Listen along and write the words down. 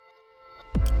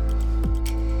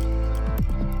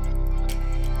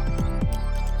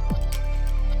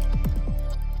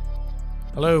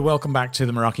Hello, welcome back to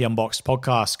the Meraki Unboxed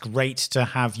podcast. Great to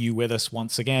have you with us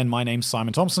once again. My name's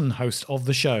Simon Thompson, host of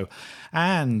the show.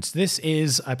 And this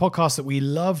is a podcast that we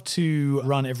love to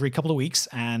run every couple of weeks.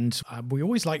 And we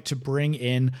always like to bring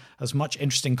in as much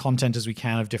interesting content as we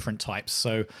can of different types.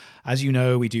 So as you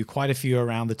know, we do quite a few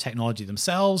around the technology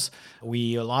themselves.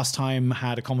 We last time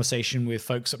had a conversation with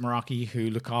folks at Meraki who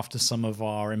look after some of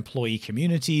our employee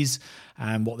communities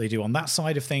and what they do on that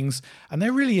side of things. And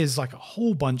there really is like a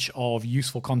whole bunch of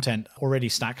useful content already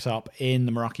stacked up in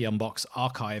the Meraki Unbox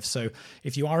archive. So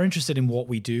if you are interested in what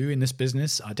we do in this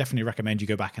business, I definitely recommend you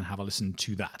go back and have a listen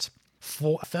to that.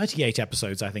 For 38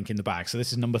 episodes, I think, in the bag. So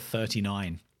this is number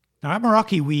 39. Now at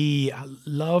Meraki, we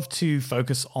love to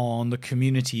focus on the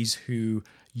communities who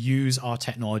use our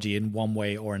technology in one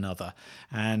way or another.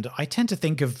 And I tend to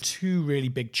think of two really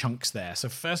big chunks there. So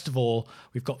first of all,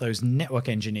 we've got those network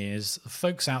engineers,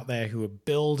 folks out there who are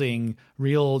building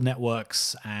real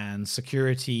networks and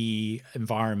security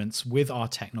environments with our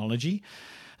technology.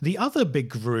 The other big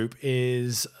group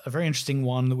is a very interesting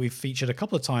one that we've featured a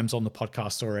couple of times on the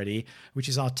podcast already, which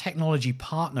is our technology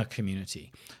partner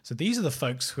community. So these are the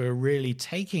folks who are really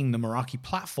taking the Meraki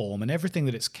platform and everything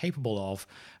that it's capable of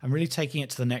and really taking it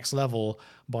to the next level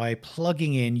by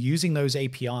plugging in, using those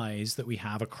APIs that we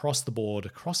have across the board,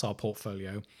 across our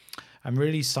portfolio, and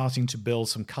really starting to build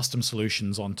some custom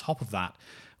solutions on top of that,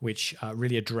 which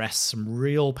really address some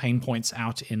real pain points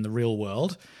out in the real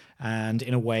world, and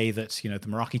in a way that, the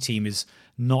Meraki team is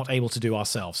not able to do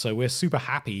ourselves. So we're super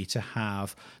happy to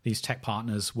have these tech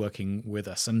partners working with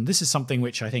us. And this is something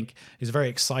which I think is a very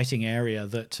exciting area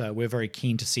that we're very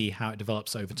keen to see how it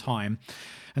develops over time.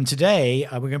 And today,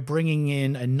 we're bringing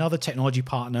in another technology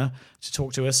partner to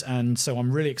talk to us. And so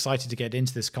I'm really excited to get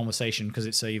into this conversation because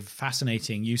it's a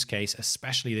fascinating use case,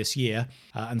 especially this year.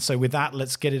 And so with that,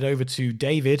 let's get it over to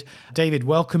David. David,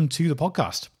 welcome to the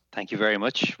podcast. Thank you very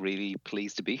much. Really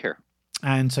pleased to be here.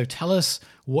 And so tell us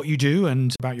what you do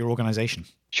and about your organization.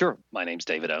 Sure. My name's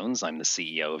David Owens. I'm the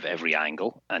CEO of Every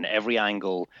Angle. And Every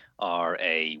Angle are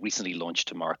a recently launched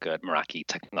to market Meraki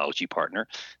technology partner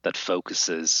that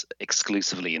focuses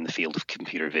exclusively in the field of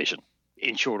computer vision.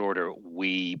 In short order,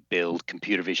 we build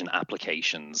computer vision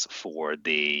applications for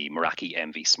the Meraki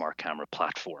MV Smart Camera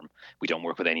platform. We don't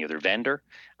work with any other vendor,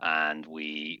 and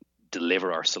we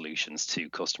deliver our solutions to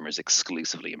customers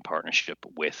exclusively in partnership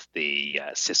with the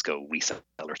Cisco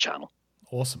reseller channel.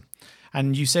 Awesome.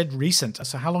 And you said recent.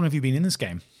 So how long have you been in this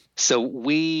game? So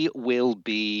we will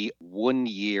be 1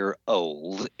 year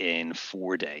old in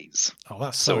 4 days. Oh,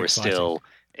 that's so we're exciting. Still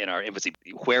in our infancy.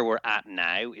 Where we're at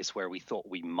now is where we thought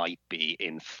we might be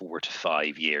in 4 to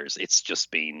 5 years. It's just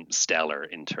been stellar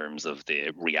in terms of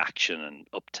the reaction and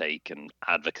uptake and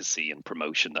advocacy and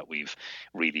promotion that we've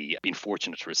really been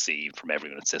fortunate to receive from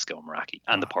everyone at Cisco and Meraki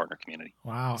and the partner community.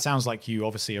 Wow. Sounds like you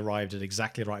obviously arrived at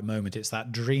exactly the right moment. It's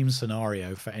that dream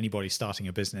scenario for anybody starting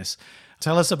a business.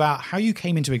 Tell us about how you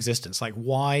came into existence. Like,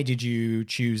 why did you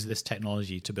choose this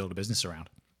technology to build a business around?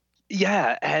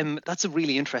 Yeah, that's a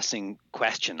really interesting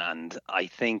question. And I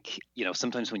think,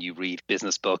 sometimes when you read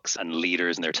business books and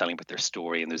leaders and they're telling about their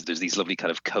story and there's these lovely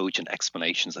kind of cogent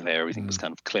explanations of how everything was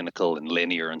kind of clinical and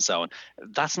linear and so on.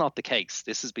 That's not the case.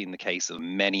 This has been the case of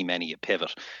many, many a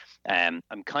pivot. I'm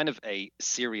kind of a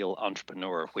serial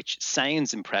entrepreneur, which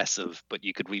sounds impressive, but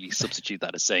you could really substitute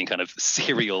that as saying kind of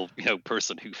serial,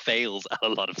 person who fails at a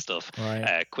lot of stuff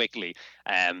quickly.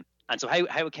 And so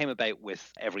how it came about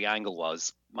with Every Angle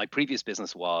was my previous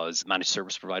business was managed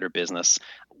service provider business.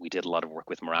 We did a lot of work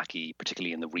with Meraki,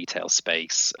 particularly in the retail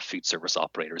space, food service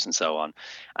operators and so on.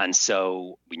 And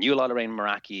so we knew a lot around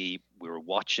Meraki. We were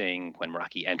watching when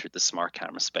Meraki entered the smart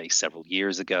camera space several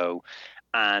years ago.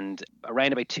 And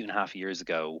around about 2.5 years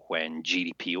ago, when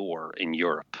GDPR in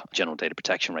Europe, General Data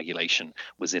Protection Regulation,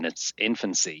 was in its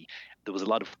infancy, there was a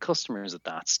lot of customers at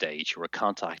that stage who were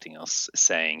contacting us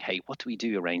saying, hey, what do we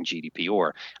do around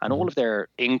GDPR? And all of their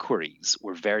inquiries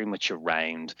were very much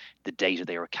around the data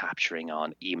they were capturing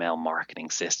on email marketing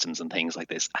systems and things like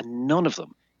this. And none of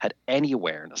them had any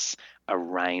awareness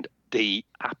around the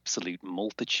absolute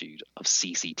multitude of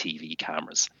CCTV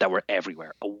cameras that were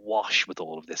everywhere, awash with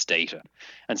all of this data.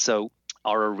 And so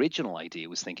our original idea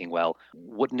was thinking, well,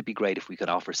 wouldn't it be great if we could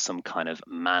offer some kind of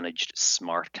managed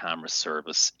smart camera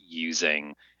service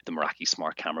using the Meraki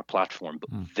smart camera platform?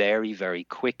 But very, very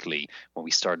quickly, when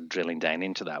we started drilling down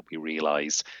into that, we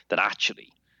realized that actually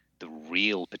the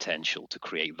real potential to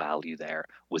create value there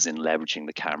was in leveraging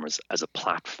the cameras as a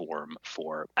platform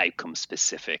for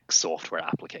outcome-specific software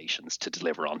applications to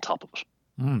deliver on top of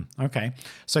it. Okay.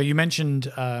 So you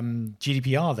mentioned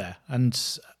GDPR there,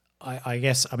 and I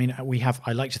guess, I mean,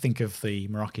 I like to think of the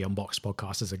Meraki Unboxed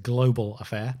podcast as a global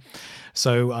affair.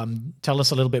 So tell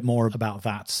us a little bit more about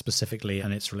that specifically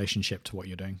and its relationship to what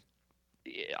you're doing.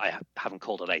 I haven't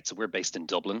called it out. So we're based in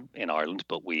Dublin in Ireland,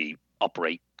 but we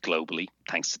operate globally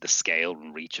thanks to the scale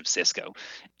and reach of Cisco.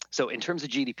 So in terms of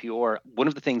GDPR, one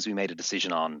of the things we made a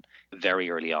decision on very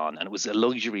early on, and it was a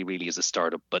luxury really as a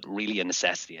startup, but really a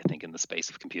necessity, I think, in the space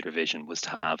of computer vision, was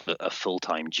to have a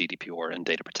full-time GDPR and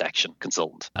data protection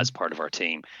consultant as part of our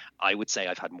team. I would say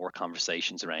I've had more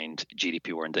conversations around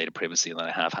GDPR and data privacy than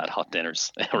I have had hot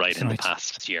dinners in the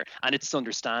past year. And it's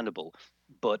understandable,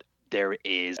 but there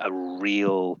is a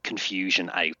real confusion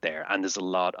out there and there's a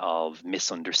lot of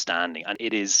misunderstanding. And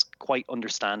it is quite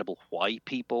understandable why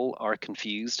people are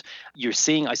confused. You're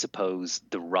seeing, I suppose,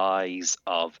 the rise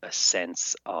of a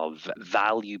sense of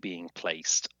value being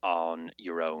placed on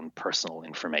your own personal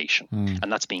information. And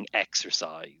that's being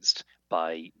exercised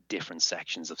by different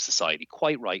sections of society,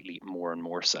 quite rightly, more and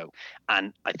more so.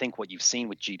 And I think what you've seen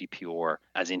with GDPR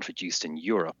as introduced in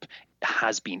Europe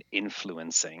has been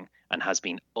influencing and has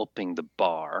been upping the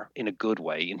bar in a good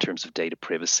way in terms of data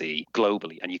privacy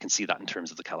globally. And you can see that in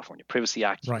terms of the California Privacy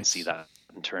Act. You can see that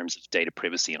in terms of data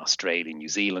privacy in Australia, New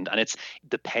Zealand. And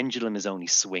the pendulum is only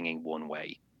swinging one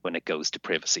way when it goes to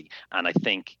privacy. And I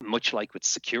think much like with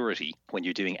security, when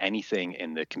you're doing anything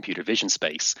in the computer vision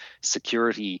space,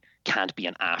 security can't be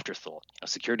an afterthought.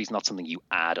 Security is not something you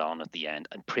add on at the end,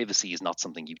 and privacy is not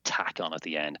something you tack on at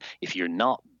the end. If you're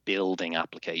not building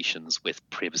applications with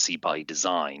privacy by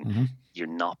design, you're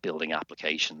not building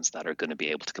applications that are going to be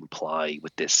able to comply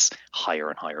with this higher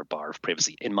and higher bar of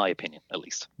privacy, in my opinion, at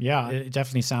least. Yeah, it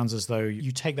definitely sounds as though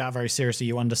you take that very seriously.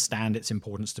 You understand its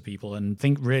importance to people and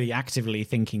think really actively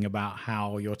thinking about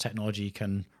how your technology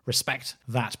can respect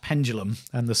that pendulum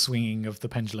and the swinging of the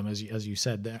pendulum, as you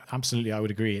said. Absolutely, I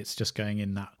would agree. It's just going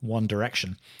in that one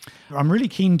direction. I'm really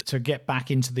keen to get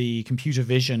back into the computer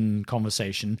vision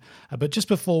conversation, but just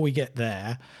before we get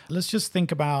there, let's just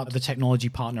think about the technology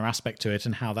partner aspect to it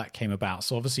and how that came about.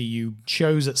 So obviously you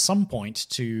chose at some point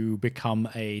to become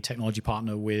a technology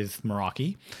partner with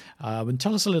Meraki. And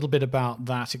tell us a little bit about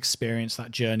that experience,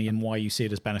 that journey, and why you see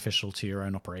it as beneficial to your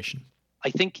own operation. I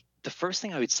think the first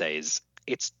thing I would say is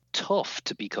it's tough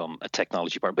to become a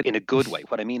technology partner, but in a good way.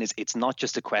 What I mean is it's not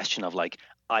just a question of like,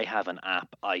 I have an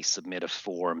app, I submit a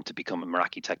form to become a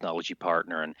Meraki technology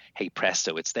partner, and hey,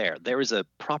 presto, it's there. There is a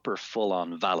proper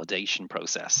full-on validation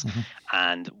process.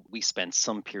 And we spent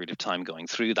some period of time going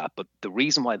through that. But the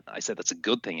reason why I said that's a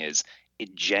good thing is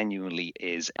it genuinely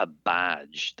is a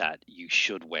badge that you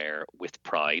should wear with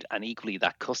pride, and equally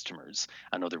that customers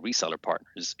and other reseller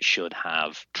partners should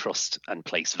have trust and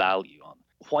place value on.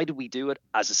 Why do we do it?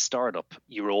 As a startup,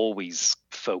 you're always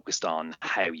focused on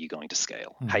how you're going to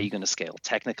scale. How are you going to scale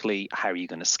technically? How are you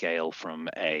going to scale from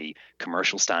a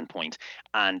commercial standpoint?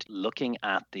 And looking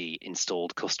at the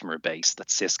installed customer base that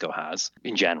Cisco has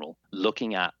in general,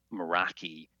 looking at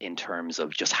Meraki in terms of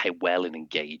just how well it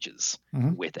engages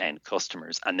with end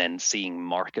customers, and then seeing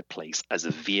Marketplace as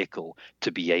a vehicle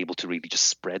to be able to really just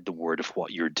spread the word of what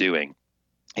you're doing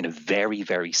in a very,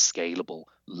 very scalable,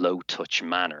 low-touch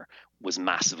manner was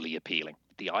massively appealing.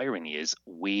 The irony is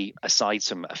we, aside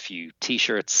from a few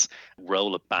T-shirts,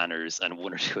 roll-up banners, and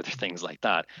one or two other things like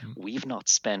that, we've not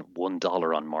spent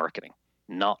 $1 on marketing.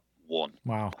 Not one.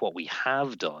 Wow. What we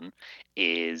have done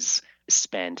is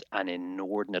spend an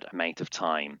inordinate amount of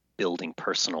time building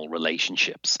personal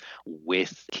relationships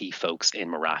with key folks in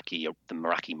Meraki, or the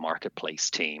Meraki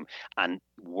Marketplace team, and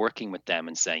working with them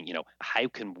and saying, how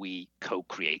can we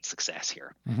co-create success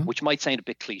here? Which might sound a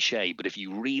bit cliche, but if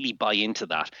you really buy into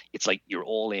that, it's like you're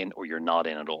all in or you're not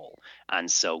in at all.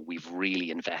 And so we've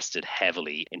really invested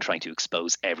heavily in trying to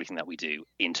expose everything that we do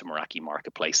into Meraki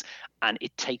Marketplace. And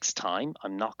it takes time.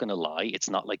 I'm not going to lie. It's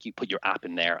not like you put your app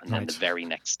in there and then the very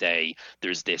next day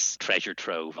there's this treasure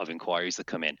trove of inquiries that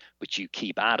come in, but you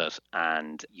keep at it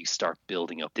and you start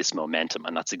building up this momentum.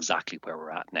 And that's exactly where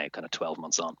we're at now, kind of 12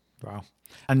 months on. Wow.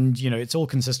 And, it's all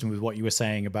consistent with what you were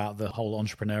saying about the whole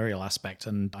entrepreneurial aspect.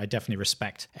 And I definitely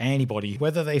respect anybody,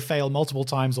 whether they fail multiple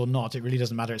times or not. It really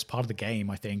doesn't matter. It's part of the game,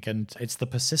 I think. And it's the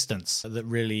persistence that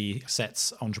really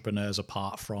sets entrepreneurs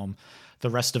apart from the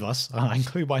rest of us. I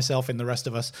include myself in the rest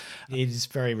of us. It is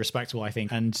very respectable, I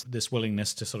think. And this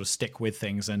willingness to sort of stick with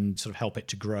things and sort of help it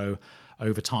to grow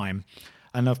over time.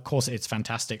 And of course, it's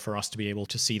fantastic for us to be able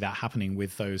to see that happening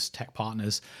with those tech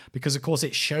partners, because of course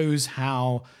it shows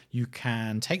how you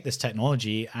can take this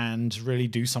technology and really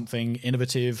do something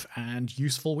innovative and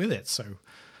useful with it. So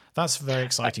that's very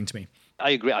exciting to me. I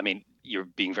agree. I mean, you're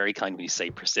being very kind when you say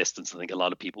persistence. I think a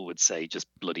lot of people would say just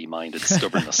bloody minded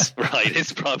stubbornness, right?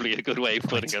 It's probably a good way of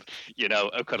putting it. Kind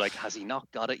of like, has he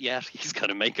not got it yet? He's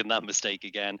kind of making that mistake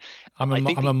again. I'm a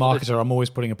marketer. I'm always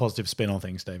putting a positive spin on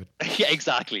things, David. Yeah,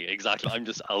 exactly.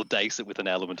 I'll dice it with an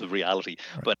element of reality.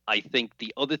 Right. But I think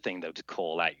the other thing, though, to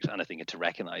call out, and I think to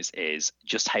recognize, is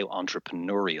just how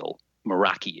entrepreneurial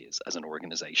Meraki is as an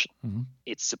organization. Mm-hmm.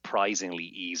 It's surprisingly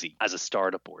easy as a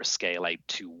startup or a scale out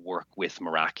to work with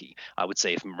Meraki. I would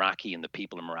say if Meraki and the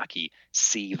people in Meraki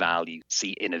see value,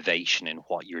 see innovation in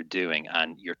what you're doing,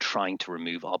 and you're trying to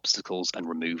remove obstacles and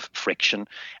remove friction,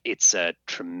 it's a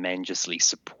tremendously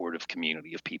supportive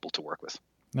community of people to work with.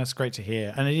 That's great to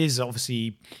hear. And it is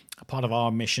obviously a part of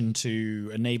our mission to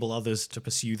enable others to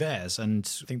pursue theirs. And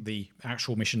I think the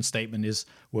actual mission statement is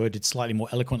worded slightly more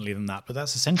eloquently than that, but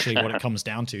that's essentially what it comes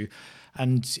down to.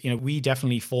 And, we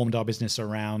definitely formed our business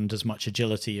around as much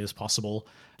agility as possible.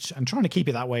 And trying to keep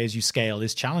it that way as you scale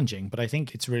is challenging. But I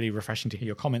think it's really refreshing to hear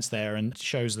your comments there, and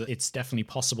shows that it's definitely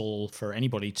possible for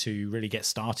anybody to really get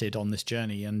started on this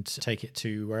journey and take it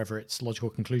to wherever its logical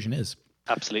conclusion is.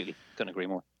 Absolutely. Couldn't agree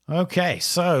more. Okay,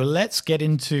 so let's get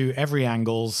into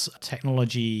EveryAngle's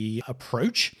technology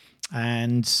approach.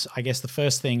 And I guess the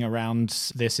first thing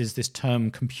around this is this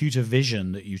term computer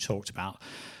vision that you talked about.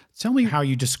 Tell me how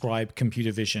you describe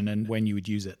computer vision and when you would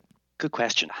use it. Good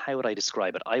question. How would I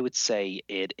describe it? I would say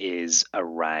it is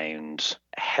around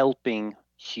helping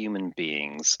human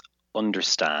beings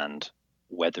understand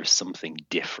whether something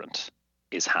different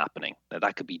is happening. Now,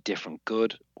 that could be different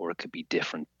good, or it could be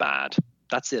different bad.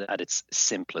 That's it at its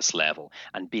simplest level.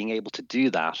 And being able to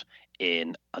do that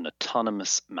in an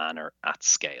autonomous manner at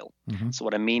scale. Mm-hmm. So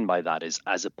what I mean by that is,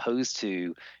 as opposed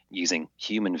to using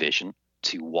human vision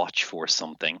to watch for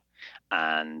something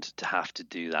and to have to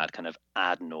do that kind of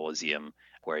ad nauseum,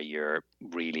 where you're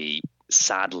really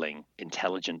saddling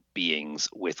intelligent beings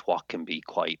with what can be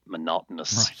quite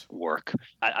monotonous work.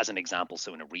 As an example,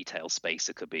 so in a retail space,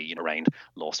 it could be around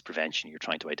loss prevention. You're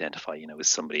trying to identify, is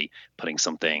somebody putting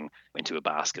something into a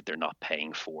basket, they're not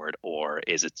paying for it, or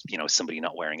is it, somebody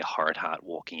not wearing a hard hat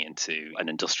walking into an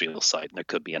industrial site and there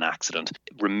could be an accident.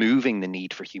 Removing the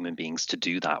need for human beings to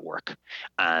do that work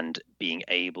and being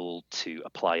able to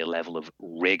apply a level of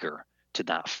rigor to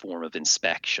that form of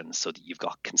inspection so that you've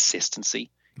got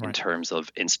consistency in terms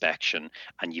of inspection,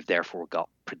 and you've therefore got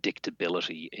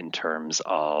predictability in terms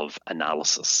of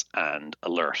analysis and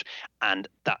alert. And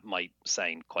that might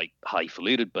sound quite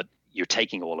highfalutin, but you're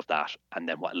taking all of that, and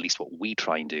then at least what we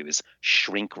try and do is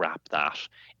shrink wrap that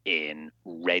in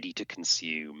ready to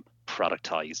consume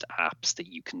productized apps that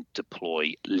you can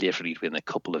deploy literally within a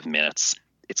couple of minutes.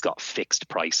 It's got fixed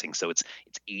pricing, so it's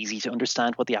easy to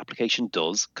understand what the application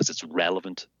does because it's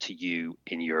relevant to you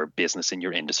in your business, in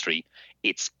your industry.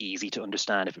 It's easy to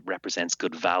understand if it represents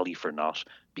good value or not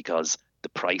because the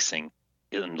pricing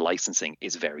and licensing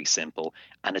is very simple,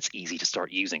 and it's easy to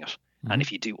start using it. Mm-hmm. And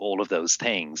if you do all of those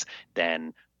things,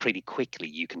 then pretty quickly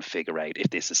you can figure out if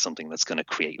this is something that's going to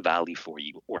create value for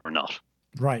you or not.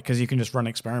 Right, because you can just run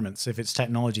experiments if it's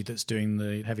technology that's doing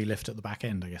the heavy lift at the back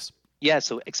end, I guess. Yeah,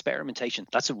 so experimentation,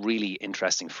 that's a really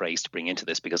interesting phrase to bring into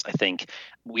this, because I think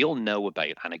we all know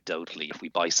about anecdotally, if we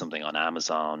buy something on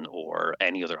Amazon or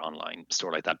any other online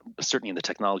store like that, certainly in the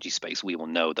technology space, we will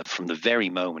know that from the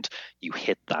very moment you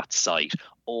hit that site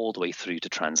all the way through to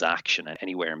transaction and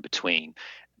anywhere in between,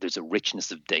 there's a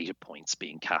richness of data points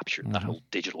being captured, that whole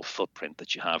digital footprint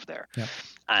that you have there. Yep.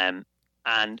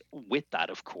 And with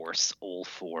that, of course, all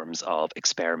forms of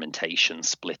experimentation,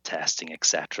 split testing,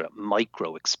 etc.,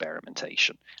 micro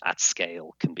experimentation at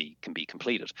scale can be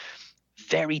completed.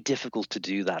 Very difficult to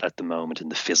do that at the moment in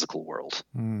the physical world.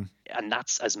 Mm. And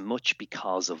that's as much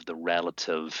because of the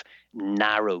relative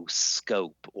narrow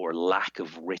scope or lack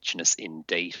of richness in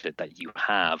data that you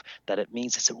have, that it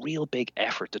means it's a real big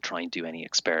effort to try and do any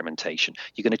experimentation.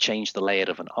 You're going to change the layout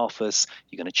of an office,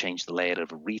 you're going to change the layout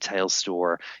of a retail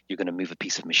store, you're going to move a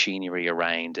piece of machinery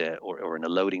around or in a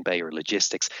loading bay or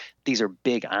logistics. These are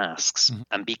big asks. Mm-hmm.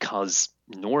 And because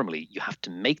normally you have to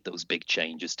make those big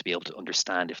changes to be able to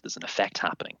understand if there's an effect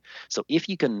happening. So if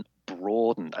you can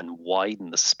broaden and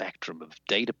widen the spectrum of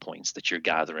data points that you're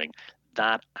gathering,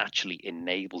 that actually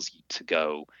enables you to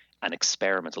go and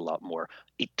experiment a lot more.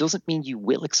 It doesn't mean you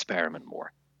will experiment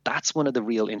more. That's one of the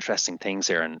real interesting things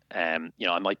here. And,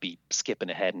 I might be skipping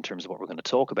ahead in terms of what we're going to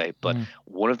talk about, but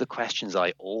one of the questions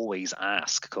I always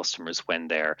ask customers when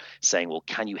they're saying, well,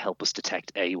 can you help us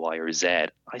detect A, Y, or Z?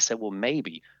 I say, well,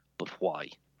 maybe, but why?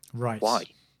 Right. Why?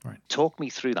 Right. Talk me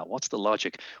through that. What's the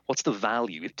logic? What's the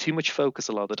value? Too much focus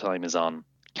a lot of the time is on,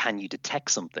 can you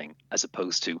detect something, as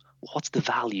opposed to what's the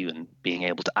value in being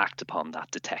able to act upon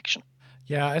that detection?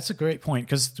 Yeah, it's a great point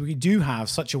because we do have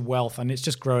such a wealth and it's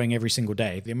just growing every single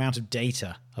day. The amount of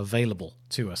data available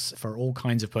to us for all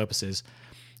kinds of purposes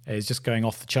is just going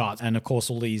off the charts. And of course,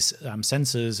 all these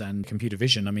sensors and computer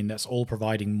vision, I mean, that's all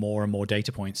providing more and more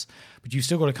data points. But you've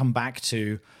still got to come back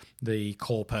to the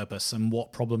core purpose and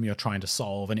what problem you're trying to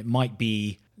solve. And it might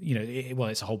be,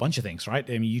 it's a whole bunch of things, right?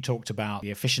 I mean, you talked about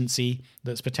the efficiency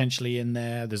that's potentially in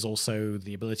there. There's also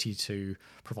the ability to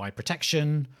provide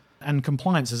protection. And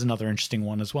compliance is another interesting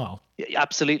one as well. Yeah,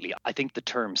 absolutely. I think the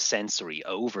term sensory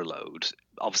overload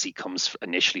obviously comes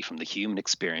initially from the human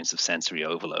experience of sensory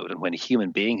overload. And when a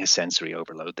human being has sensory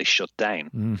overload, they shut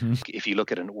down. Mm-hmm. If you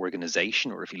look at an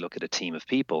organization or if you look at a team of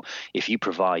people, if you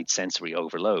provide sensory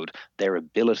overload, their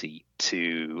ability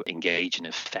to engage in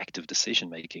effective decision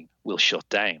making will shut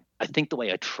down. I think the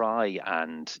way I try,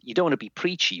 and you don't want to be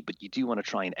preachy, but you do want to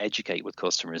try and educate with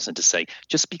customers and to say,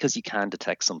 just because you can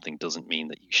detect something doesn't mean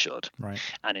that you should. Right.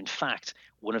 And in fact,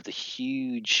 one of the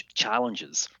huge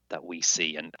challenges that we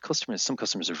see, and some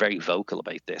customers are very vocal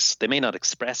about this. They may not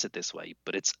express it this way,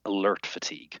 but it's alert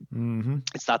fatigue. Mm-hmm.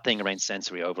 It's that thing around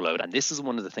sensory overload. And this is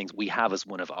one of the things we have as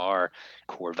one of our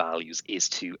core values is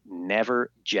to never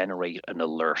generate an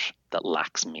alert that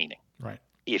lacks meaning. Right.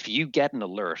 If you get an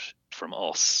alert from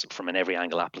us, from an every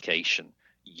angle application,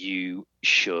 you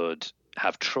should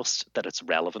have trust that it's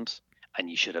relevant. And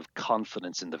you should have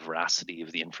confidence in the veracity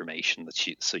of the information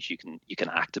so you can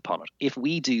act upon it. If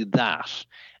we do that,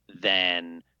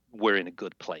 then we're in a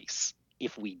good place.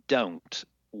 If we don't,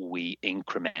 we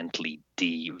incrementally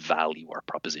devalue our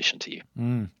proposition to you.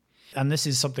 Mm. And this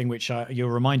is something which you're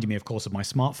reminding me, of course, of my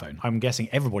smartphone. I'm guessing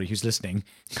everybody who's listening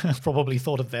probably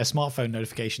thought of their smartphone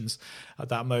notifications at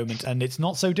that moment. And it's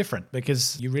not so different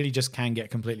because you really just can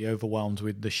get completely overwhelmed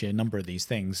with the sheer number of these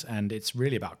things. And it's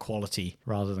really about quality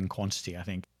rather than quantity, I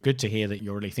think. Good to hear that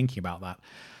you're really thinking about that.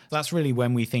 That's really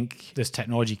when we think this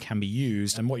technology can be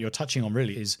used. And what you're touching on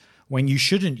really is when you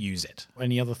shouldn't use it.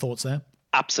 Any other thoughts there?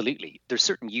 Absolutely. There's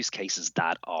certain use cases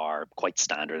that are quite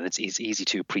standard and it's easy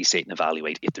to appreciate and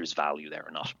evaluate if there's value there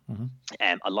or not. Mm-hmm.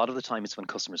 A lot of the time it's when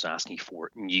customers are asking for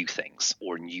new things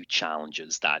or new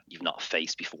challenges that you've not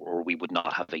faced before or we would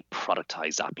not have a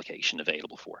productized application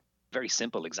available for. Very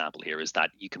simple example here is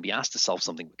that you can be asked to solve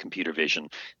something with computer vision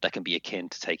that can be akin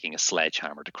to taking a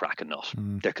sledgehammer to crack a nut.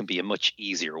 There can be a much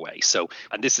easier way. So,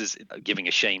 and this is giving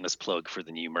a shameless plug for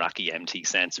the new Meraki MT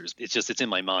sensors. It's in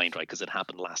my mind, right? Because it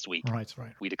happened last week. Right.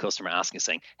 We had a customer asking us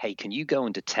saying, hey, can you go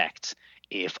and detect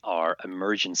if our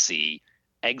emergency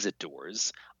exit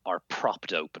doors are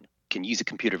propped open? Can you use a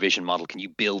computer vision model? Can you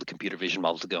build a computer vision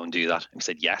model to go and do that? And we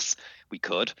said, yes, we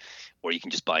could. Or you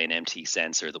can just buy an MT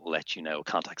sensor that will let you know, a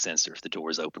contact sensor, if the door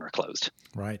is open or closed.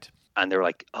 Right. And they're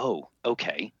like, oh,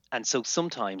 okay. And so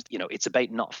sometimes, it's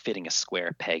about not fitting a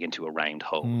square peg into a round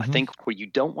hole. Mm-hmm. I think where you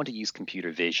don't want to use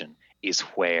computer vision is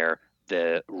where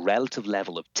the relative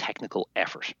level of technical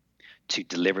effort to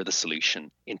deliver the solution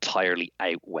entirely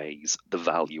outweighs the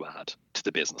value add to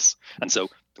the business. And so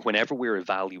whenever we're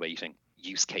evaluating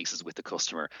use cases with the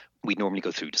customer, we normally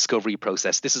go through discovery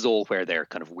process. This is all where they're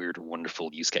kind of weird or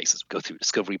wonderful use cases. We go through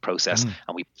discovery process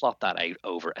and we plot that out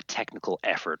over a technical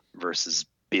effort versus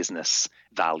business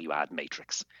value add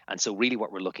matrix. And so really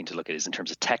what we're looking to look at is in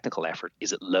terms of technical effort,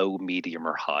 is it low, medium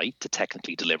or high to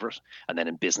technically deliver it? And then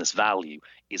in business value,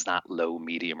 is that low,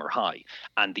 medium or high?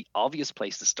 And the obvious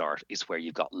place to start is where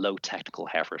you've got low technical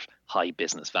effort, high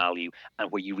business value, and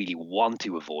where you really want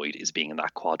to avoid is being in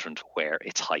that quadrant where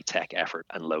it's high tech effort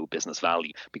and low business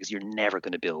value, because you're never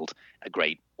going to build a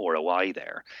great ROI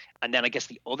there. And then I guess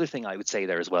the other thing I would say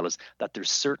there as well is that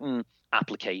there's certain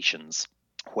applications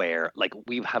where, like,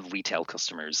 we have retail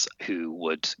customers who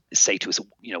would say to us,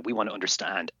 we want to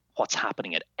understand what's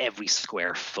happening at every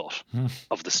square foot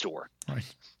of the store. Right.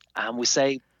 And we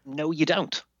say, no, you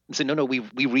don't. We say, no, we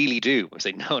really do. We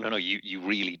say, no, you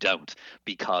really don't.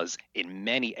 Because in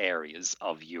many areas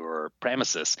of your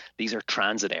premises, these are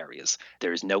transit areas.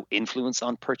 There is no influence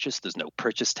on purchase. There's no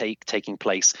purchase taking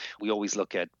place. We always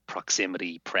look at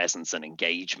proximity, presence, and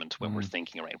engagement when we're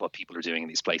thinking around what people are doing in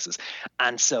these places.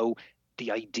 And so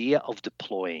the idea of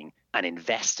deploying and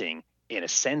investing in a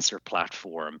sensor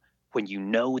platform when you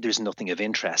know there's nothing of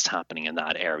interest happening in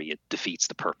that area defeats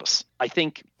the purpose. I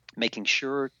think making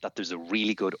sure that there's a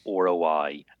really good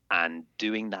ROI and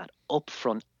doing that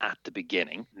upfront at the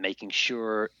beginning, making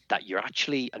sure that you're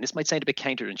actually, and this might sound a bit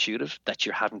counterintuitive, that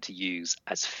you're having to use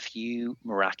as few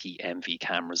Meraki MV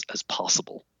cameras as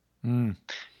possible.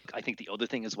 I think the other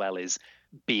thing as well is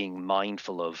being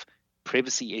mindful of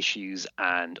privacy issues,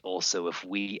 and also if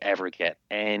we ever get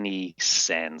any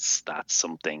sense that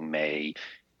something may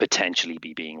potentially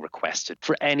be being requested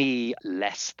for any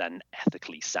less than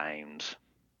ethically sound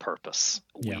purpose.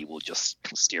 We will just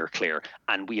steer clear.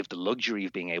 And we have the luxury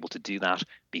of being able to do that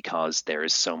because there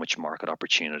is so much market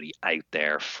opportunity out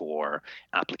there for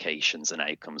applications and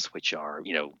outcomes which are,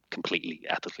 completely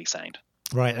ethically sound.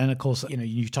 Right. And of course,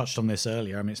 you touched on this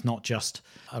earlier. I mean, it's not just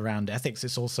around ethics,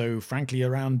 it's also, frankly,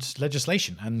 around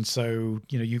legislation. And so,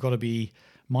 you've got to be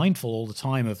mindful all the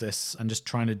time of this and just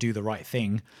trying to do the right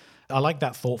thing. I like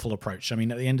that thoughtful approach. I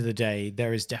mean, at the end of the day,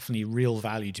 there is definitely real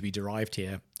value to be derived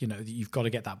here. You've got to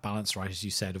get that balance right, as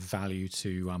you said, of value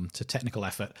to technical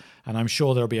effort. And I'm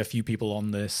sure there'll be a few people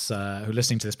on this who are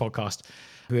listening to this podcast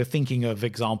who are thinking of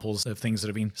examples of things that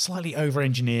have been slightly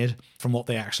over-engineered from what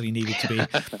they actually needed to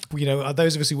be.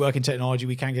 Those of us who work in technology,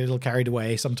 we can get a little carried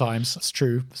away sometimes. It's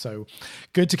true. So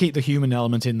good to keep the human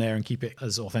element in there and keep it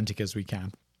as authentic as we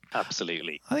can.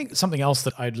 Absolutely. I think something else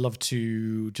that I'd love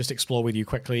to just explore with you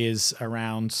quickly is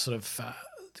around sort of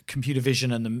computer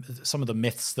vision and some of the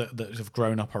myths that have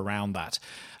grown up around that.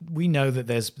 We know that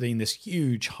there's been this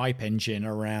huge hype engine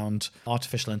around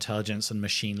artificial intelligence and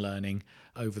machine learning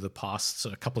over the past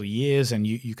sort of couple of years, and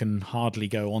you can hardly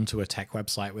go onto a tech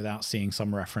website without seeing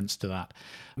some reference to that.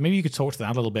 Maybe you could talk to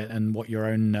that a little bit and what your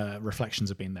own reflections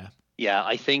have been there. Yeah,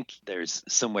 I think there's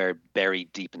somewhere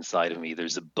buried deep inside of me,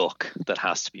 there's a book that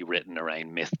has to be written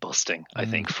around myth busting, I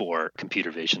think, for computer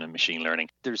vision and machine learning.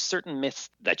 There's certain myths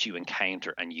that you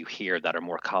encounter and you hear that are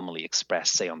more commonly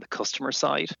expressed, say, on the customer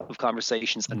side of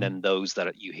conversations, and then those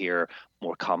that you hear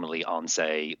more commonly on,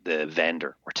 say, the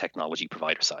vendor or technology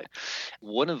provider side.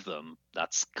 One of them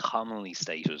that's commonly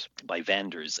stated by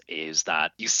vendors is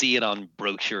that you see it on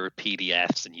brochure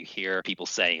PDFs and you hear people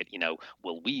saying it,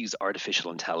 well, we use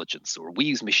artificial intelligence or we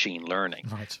use machine learning.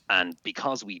 Right. And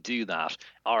because we do that,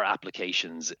 our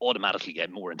applications automatically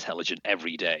get more intelligent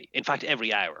every day. In fact,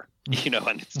 every hour,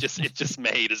 and it's just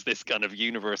made as this kind of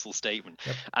universal statement.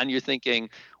 Yep. And you're thinking,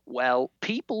 well,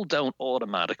 people don't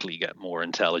automatically get more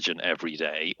intelligent every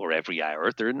day or every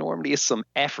hour. There normally is some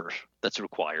effort that's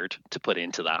required to put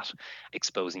into that,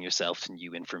 exposing yourself to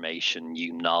new information,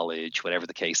 new knowledge, whatever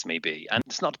the case may be. And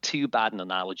it's not too bad an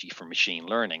analogy for machine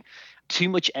learning. Too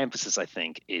much emphasis, I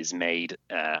think, is made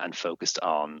and focused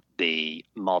on the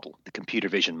model, the computer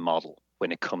vision model,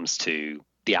 when it comes to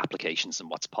the applications and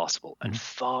what's possible, and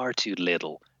far too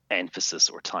little emphasis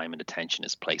or time and attention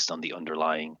is placed on the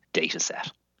underlying data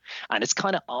set. And it's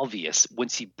kind of obvious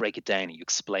once you break it down and you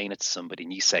explain it to somebody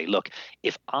and you say, look,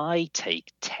 if I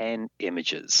take 10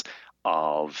 images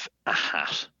of a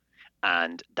hat,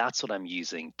 and that's what I'm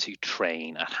using to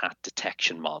train a hat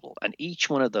detection model, and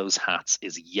each one of those hats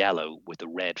is yellow with a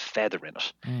red feather in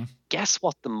it. Guess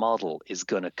what the model is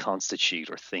going to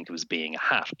constitute or think of as being a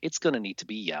hat? It's going to need to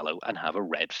be yellow and have a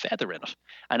red feather in it.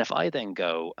 And if I then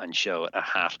go and show it a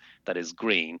hat that is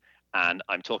green, and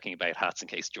I'm talking about hats in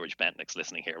case George Bentnick's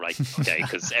listening here, right? Okay,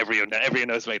 because everyone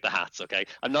knows about the hats, okay?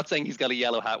 I'm not saying he's got a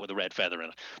yellow hat with a red feather in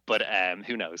it, but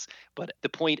who knows? But the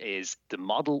point is the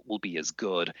model will be as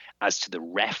good as to the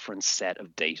reference set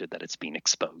of data that it's been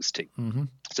exposed to.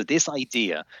 So this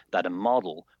idea that a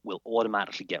model will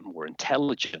automatically get more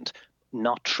intelligent,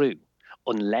 not true.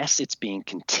 Unless it's being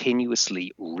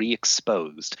continuously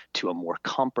re-exposed to a more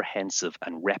comprehensive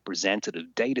and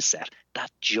representative data set,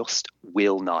 that just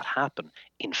will not happen.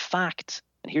 In fact,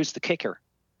 and here's the kicker,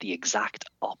 the exact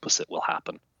opposite will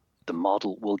happen. The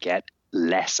model will get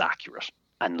less accurate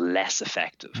and less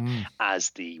effective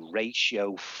as the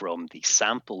ratio from the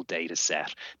sample data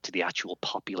set to the actual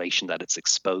population that it's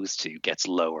exposed to gets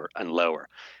lower and lower.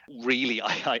 Really,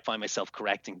 I find myself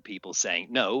correcting people saying,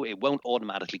 no, it won't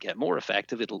automatically get more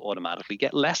effective. It'll automatically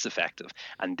get less effective.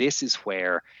 And this is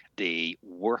where the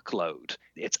workload,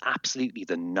 it's absolutely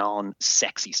the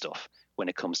non-sexy stuff when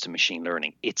it comes to machine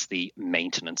learning. It's the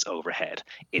maintenance overhead.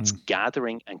 It's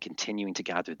gathering and continuing to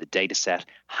gather the data set,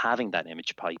 having that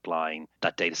image pipeline,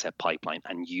 that data set pipeline,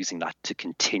 and using that to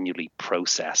continually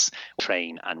process,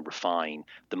 train, and refine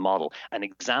the model. An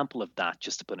example of that,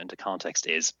 just to put into context,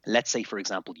 is, let's say, for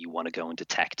example, you want to go and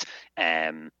detect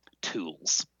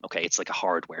tools. Okay, it's like a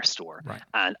hardware store. Right.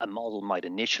 And a model might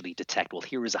initially detect, well,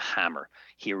 here is a hammer,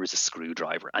 here is a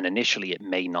screwdriver. And initially it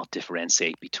may not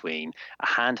differentiate between a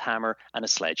hand hammer and a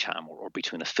sledgehammer, or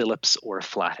between a Phillips or a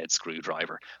flathead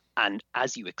screwdriver. And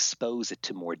as you expose it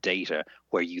to more data,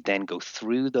 where you then go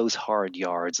through those hard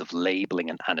yards of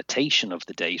labeling and annotation of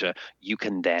the data, you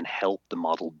can then help the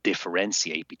model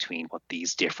differentiate between what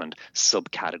these different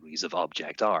subcategories of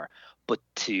object are. But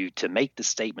to make the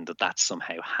statement that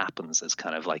somehow happens as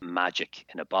kind of like magic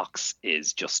in a box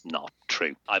is just not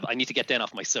true. I need to get down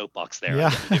off my soapbox there. Yeah.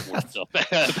 I'm getting a bit worked up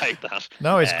about that.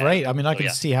 No, it's great. I mean, I can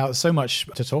yeah. see how so much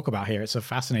to talk about here. It's a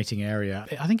fascinating area.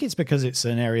 I think it's because it's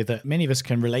an area that many of us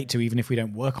can relate to, even if we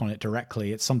don't work on it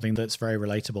directly. It's something that's very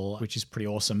relatable, which is pretty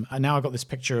awesome. And now I've got this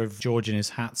picture of George in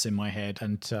his hats in my head.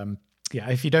 And yeah,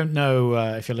 if you don't know,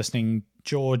 if you're listening,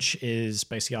 George is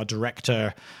basically our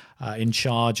director in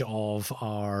charge of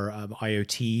our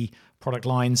IoT product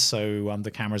lines, so the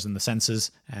cameras and the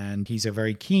sensors, and he's a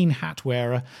very keen hat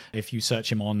wearer. If you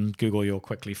search him on Google, you'll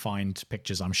quickly find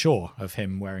pictures, I'm sure, of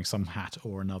him wearing some hat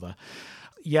or another.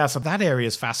 Yeah, so that area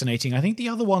is fascinating. I think the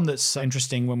other one that's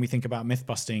interesting when we think about myth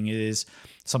busting is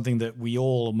something that we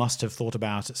all must have thought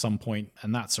about at some point,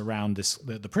 and that's around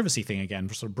the privacy thing again,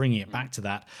 sort of bringing it back to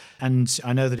that. And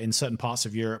I know that in certain parts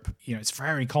of Europe, it's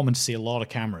very common to see a lot of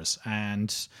cameras,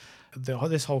 and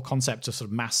this whole concept of sort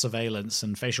of mass surveillance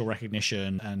and facial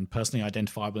recognition and personally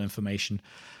identifiable information,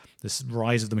 this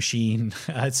rise of the machine,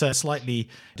 it's a slightly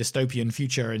dystopian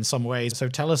future in some ways. So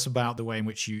tell us about the way in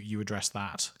which you address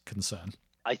that concern.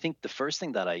 I think the first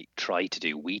thing that we try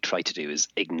to do is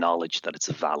acknowledge that it's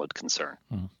a valid concern,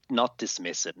 not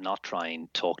dismiss it, not try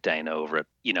and talk down over it.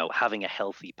 Having a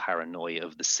healthy paranoia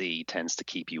of the sea tends to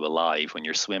keep you alive when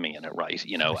you're swimming in it, right?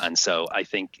 And so I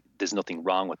think there's nothing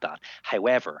wrong with that.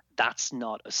 However, that's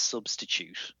not a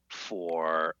substitute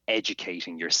for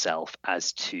educating yourself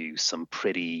as to some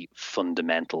pretty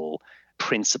fundamental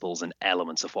principles and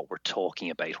elements of what we're talking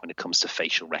about when it comes to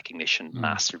facial recognition,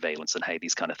 mass surveillance, and how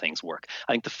these kind of things work.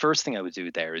 I think the first thing I would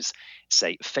do there is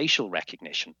say facial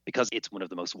recognition, because it's one of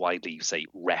the most widely,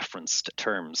 referenced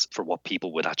terms for what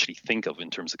people would actually think of in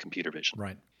terms of computer vision.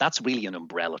 Right. That's really an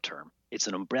umbrella term. It's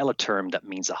an umbrella term that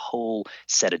means a whole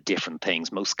set of different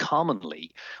things. Most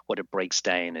commonly, what it breaks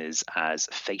down is as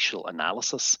facial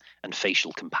analysis and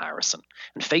facial comparison.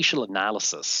 And facial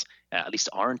analysis, at least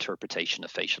our interpretation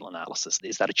of facial analysis,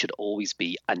 is that it should always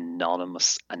be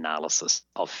anonymous analysis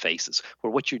of faces,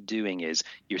 where what you're doing is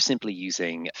you're simply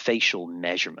using facial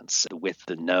measurements, the width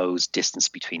of the nose, distance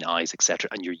between eyes, etc.,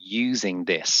 and you're using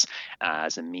this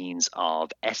as a means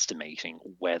of estimating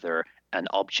whether an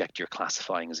object you're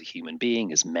classifying as a human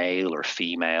being is male or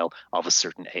female, of a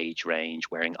certain age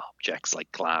range, wearing objects like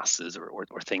glasses or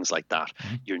things like that.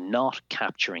 Mm-hmm. You're not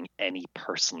capturing any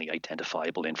personally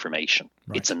identifiable information.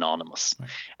 Right. It's anonymous. Right.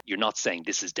 You're not saying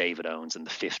this is David Owens and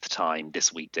the fifth time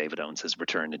this week David Owens has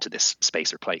returned into this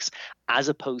space or place. As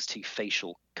opposed to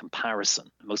facial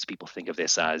comparison, most people think of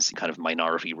this as kind of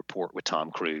Minority Report with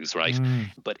Tom Cruise, right?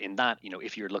 But in that,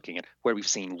 if you're looking at where we've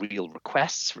seen real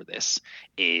requests for this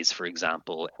is, for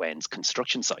example, when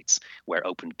construction sites were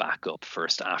opened back up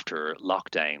first after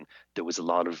lockdown, there was a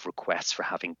lot of requests for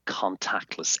having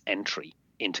contactless entry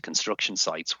into construction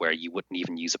sites where you wouldn't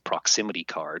even use a proximity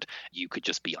card. You could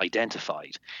just be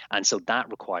identified. And so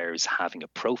that requires having a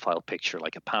profile picture,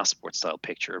 like a passport style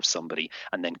picture of somebody,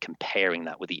 and then comparing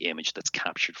that with the image that's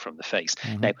captured from the face.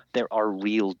 Mm-hmm. Now, there are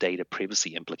real data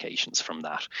privacy implications from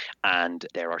that. And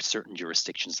there are certain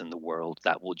jurisdictions in the world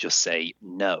that will just say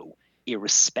no,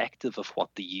 irrespective of what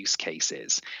the use case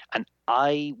is. And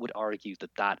I would argue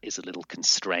that that is a little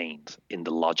constrained in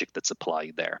the logic that's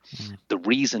applied there. The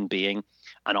reason being,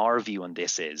 and our view on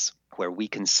this is, where we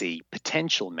can see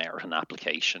potential merit in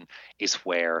application is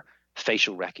where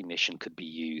facial recognition could be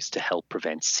used to help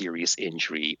prevent serious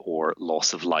injury or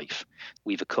loss of life.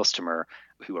 We have a customer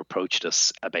who approached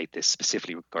us about this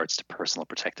specifically with regards to personal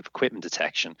protective equipment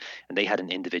detection, and they had an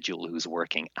individual who was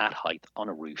working at height on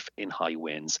a roof in high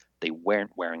winds. They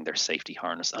weren't wearing their safety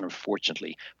harness, and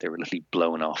unfortunately, they were literally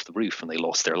blown off the roof and they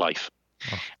lost their life.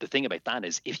 Oh. The thing about that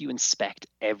is, if you inspect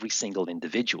every single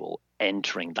individual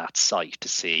entering that site to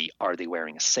see are they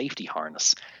wearing a safety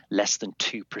harness, less than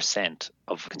 2%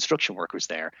 of construction workers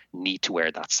there need to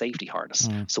wear that safety harness.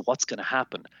 So what's going to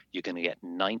happen? You're going to get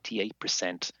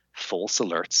 98% false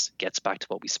alerts. Gets back to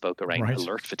what we spoke around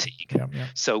alert fatigue. Yeah.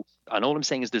 So, and all I'm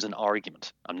saying is there's an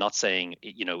argument. I'm not saying,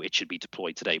 it should be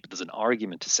deployed today, but there's an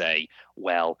argument to say,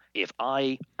 well, if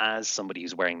I, as somebody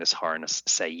who's wearing this harness,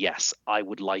 say, yes, I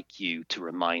would like you to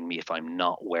remind me if I'm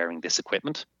not wearing this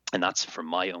equipment, and that's for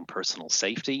my own personal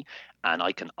safety, and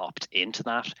I can opt into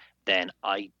that, then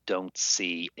I don't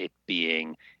see it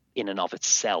being in and of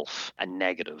itself a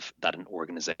negative that an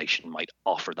organization might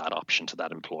offer that option to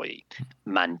that employee.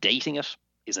 Mandating it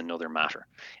is another matter.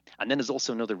 And then there's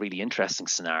also another really interesting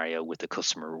scenario with the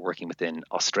customer we're working within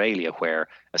Australia, where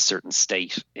a certain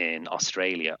state in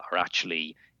Australia are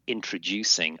actually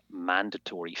introducing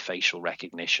mandatory facial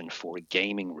recognition for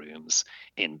gaming rooms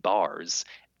in bars.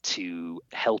 to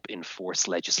help enforce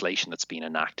legislation that's been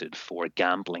enacted for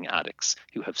gambling addicts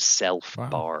who have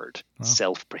self-barred,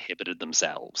 self-prohibited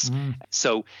themselves.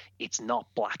 So it's not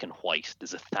black and white.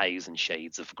 There's 1,000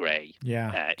 shades of grey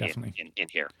definitely. in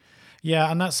here.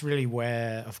 Yeah, and that's really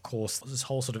where, of course, this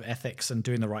whole sort of ethics and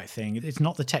doing the right thing, it's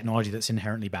not the technology that's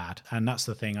inherently bad. And that's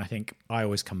the thing I think I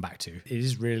always come back to. It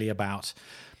is really about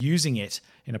using it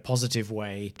in a positive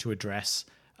way to address,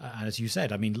 as you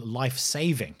said, I mean,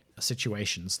 life-saving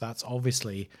situations. That's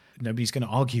obviously, nobody's going to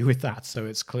argue with that. So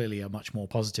it's clearly a much more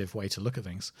positive way to look at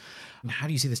things. And how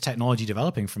do you see this technology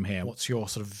developing from here? What's your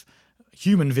sort of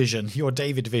human vision, your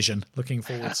David vision looking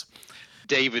forwards?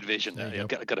 David vision. I've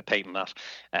got to patent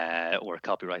that or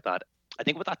copyright that. I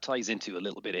think what that ties into a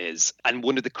little bit is, and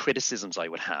one of the criticisms I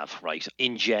would have, right,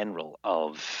 in general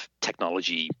of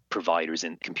technology providers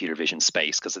in computer vision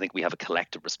space, because I think we have a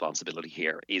collective responsibility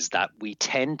here, is that we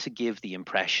tend to give the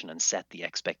impression and set the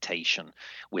expectation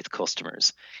with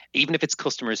customers, even if it's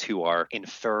customers who are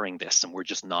inferring this and we're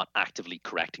just not actively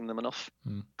correcting them enough.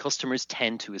 Customers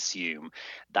tend to assume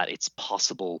that it's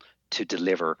possible to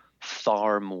deliver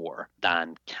far more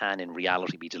than can in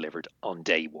reality be delivered on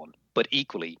day one. But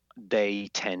equally, they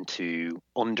tend to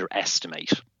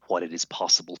underestimate what it is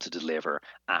possible to deliver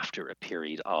after a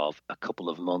period of a couple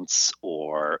of months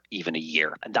or even a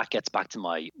year. And that gets back to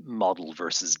my model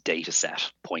versus data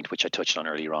set point, which I touched on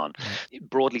earlier on.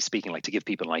 Broadly speaking, like to give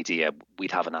people an idea,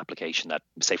 we'd have an application that,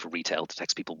 say for retail,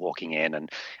 detects people walking in and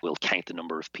will count the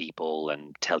number of people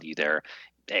and tell you their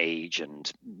age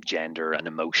and gender and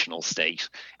emotional state.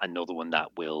 Another one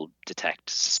that will detect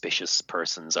suspicious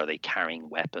persons. Are they carrying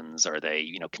weapons? Are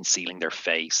they, concealing their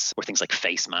face? Or things like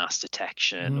face mask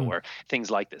detection or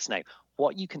things like this. Now,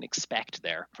 what you can expect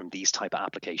there from these type of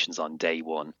applications on day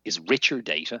one is richer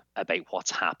data about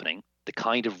what's happening, the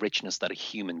kind of richness that a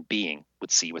human being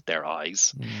would see with their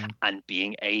eyes, and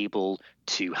being able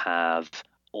to have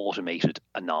automated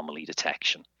anomaly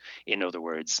detection. In other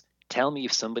words, tell me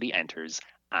if somebody enters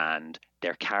and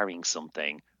they're carrying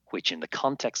something which in the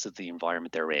context of the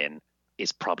environment they're in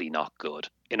is probably not good.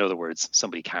 In other words,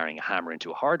 somebody carrying a hammer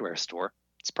into a hardware store,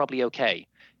 it's probably okay.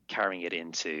 Carrying it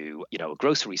into, a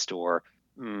grocery store,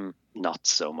 not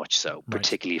so much so,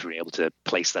 particularly if you're able to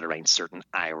place that around certain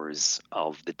hours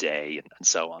of the day and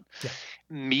so on.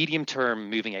 Medium term,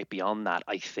 moving out beyond that,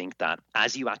 I think that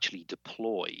as you actually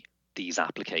deploy these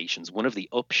applications, one of the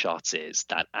upshots is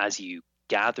that as you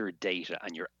gather data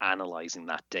and you're analyzing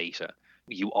that data,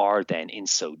 you are then, in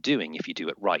so doing, if you do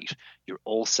it right, you're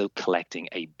also collecting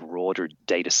a broader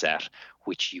data set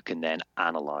which you can then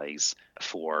analyze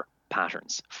for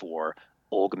patterns, for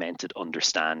augmented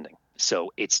understanding.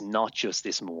 So it's not just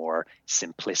this more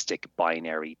simplistic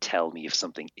binary, tell me if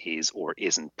something is or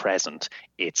isn't present.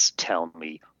 It's tell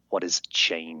me what is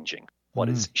changing, what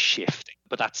is shifting.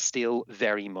 But that's still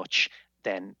very much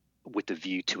then with the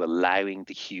view to allowing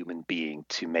the human being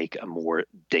to make a more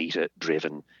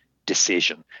data-driven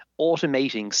decision,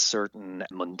 automating certain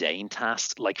mundane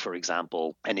tasks, like, for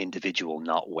example, an individual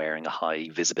not wearing a high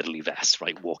visibility vest,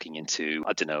 right, walking into,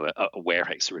 a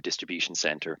warehouse or a distribution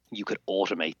center. You could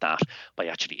automate that by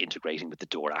actually integrating with the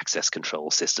door access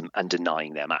control system and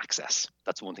denying them access.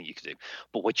 That's one thing you could do.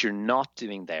 But what you're not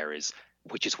doing there is,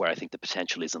 which is where I think the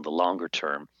potential is in the longer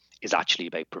term, is actually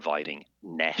about providing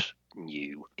net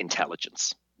new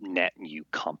intelligence, net new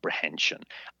comprehension,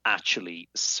 actually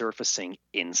surfacing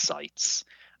insights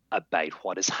about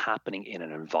what is happening in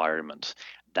an environment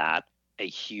that a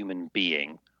human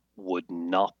being would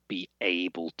not be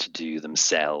able to do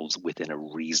themselves within a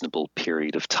reasonable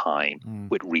period of time,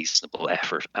 with reasonable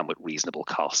effort and with reasonable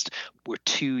cost. We're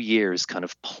 2 years kind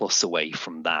of plus away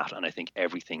from that, and I think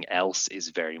everything else is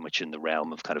very much in the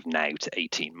realm of kind of now to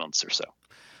 18 months or so.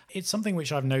 It's something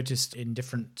which I've noticed in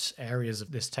different areas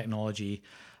of this technology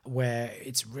where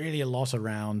it's really a lot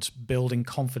around building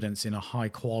confidence in a high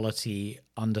quality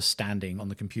understanding on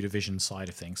the computer vision side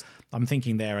of things. I'm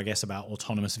thinking there, I guess, about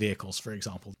autonomous vehicles, for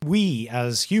example. We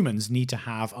as humans need to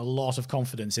have a lot of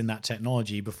confidence in that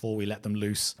technology before we let them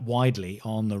loose widely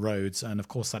on the roads. And of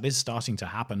course, that is starting to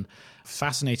happen.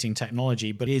 Fascinating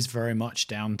technology, but it is very much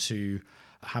down to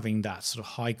having that sort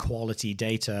of high quality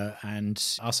data and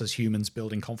us as humans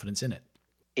building confidence in it.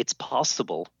 It's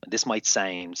possible, this might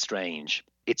sound strange,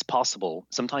 it's possible.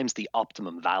 Sometimes the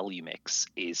optimum value mix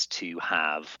is to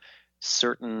have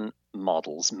certain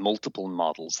models, multiple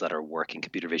models that are working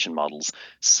computer vision models,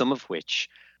 some of which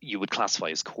you would classify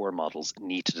as core models,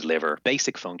 need to deliver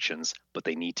basic functions, but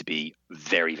they need to be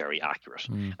very, very accurate.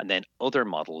 And then other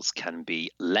models can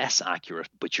be less accurate,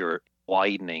 but you're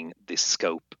widening the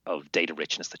scope of data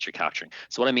richness that you're capturing.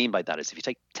 So what I mean by that is if you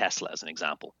take Tesla as an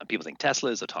example, and people think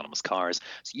Tesla is autonomous cars,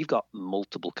 so you've got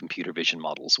multiple computer vision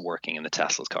models working in the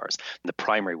Tesla's cars. And the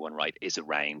primary one, right, is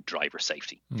around driver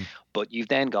safety. But you've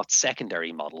then got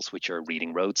secondary models which are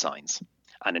reading road signs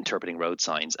and interpreting road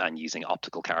signs and using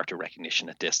optical character recognition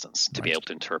at distance to be able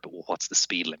to interpret, well, what's the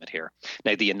speed limit here?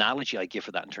 Now, the analogy I give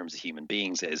for that in terms of human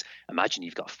beings is imagine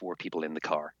you've got 4 people in the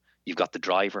car. You've got the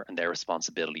driver, and their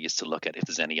responsibility is to look at if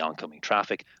there's any oncoming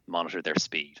traffic, monitor their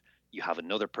speed. You have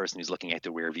another person who's looking out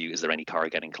the rear view. Is there any car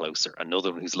getting closer?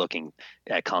 Another one who's looking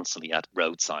constantly at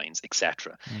road signs,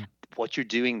 etc. What you're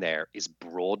doing there is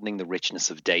broadening the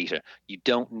richness of data. You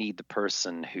don't need the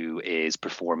person who is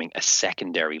performing a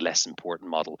secondary, less important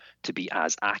model to be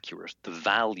as accurate. The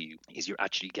value is you're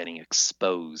actually getting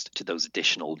exposed to those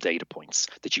additional data points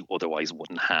that you otherwise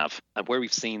wouldn't have. And where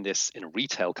we've seen this in a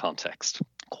retail context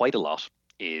quite a lot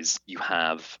is you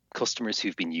have customers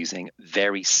who've been using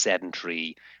very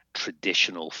sedentary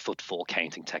traditional footfall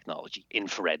counting technology,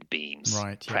 infrared beams,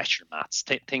 pressure mats,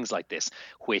 things like this,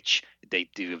 which they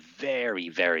do a very,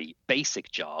 very basic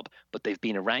job, but they've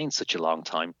been around such a long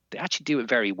time. They actually do it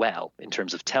very well in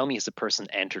terms of tell me is the person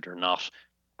entered or not.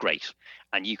 Great.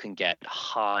 And you can get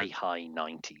high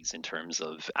 90s in terms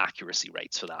of accuracy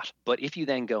rates for that. But if you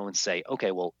then go and say,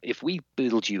 okay, well, if we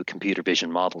build you a computer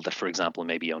vision model that, for example,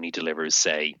 maybe only delivers,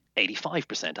 say,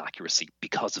 85% accuracy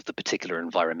because of the particular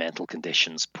environmental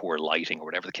conditions, poor lighting, or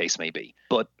whatever the case may be.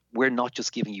 But we're not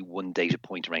just giving you one data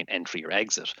point around entry or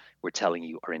exit. We're telling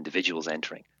you, are individuals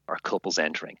entering? Are couples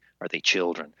entering? Are they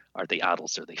children? Are they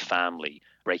adults? Are they family?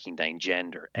 Breaking down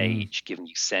gender, age, giving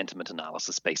you sentiment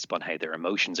analysis based upon how their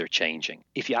emotions are changing.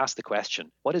 If you ask the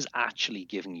question, what is actually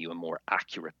giving you a more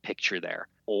accurate picture there?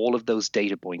 All of those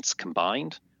data points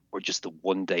combined, or just the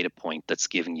one data point that's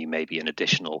giving you maybe an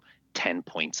additional 10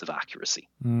 points of accuracy?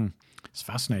 It's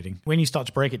fascinating. When you start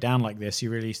to break it down like this, you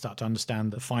really start to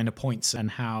understand the finer points and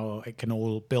how it can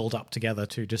all build up together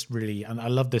to just really, and I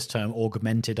love this term,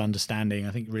 augmented understanding.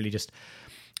 I think really just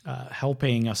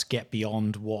helping us get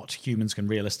beyond what humans can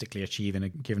realistically achieve in a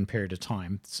given period of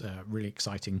time. It's a really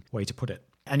exciting way to put it.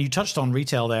 And you touched on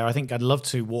retail there. I think I'd love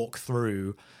to walk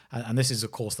through, and this is,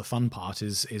 of course, the fun part,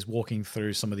 is walking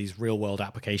through some of these real-world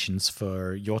applications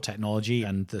for your technology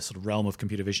and the sort of realm of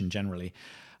computer vision generally.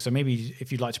 So maybe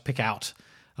if you'd like to pick out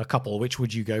a couple, which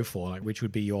would you go for? Like, which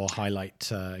would be your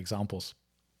highlight examples?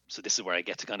 So this is where I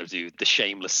get to kind of do the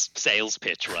shameless sales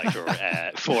pitch, right? Or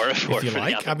for if you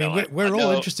like. I mean, we're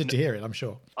all interested to hear it, I'm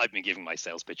sure. I've been giving my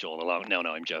sales pitch all along. No,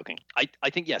 I'm joking. I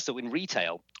think, yeah, so in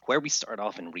retail, where we start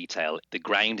off in retail, the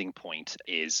grounding point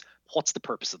is what's the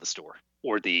purpose of the store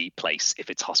or the place, if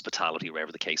it's hospitality or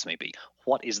whatever the case may be.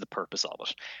 What is the purpose of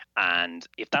it? And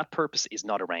if that purpose is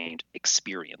not around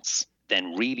experience,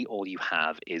 then really all you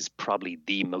have is probably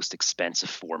the most expensive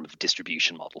form of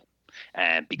distribution model.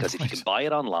 Because if you can buy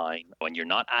it online and you're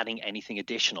not adding anything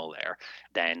additional there,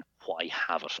 then why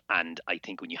have it? And I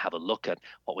think when you have a look at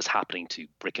what was happening to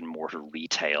brick and mortar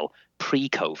retail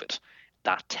pre-COVID,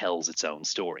 that tells its own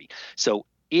story. So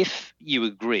if you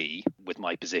agree with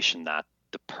my position that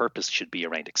the purpose should be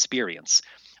around experience,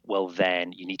 well,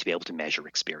 then you need to be able to measure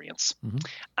experience.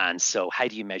 And so how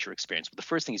do you measure experience? Well, the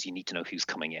first thing is you need to know who's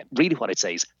coming in. Really what I'd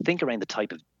say is think around the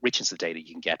type of richness of data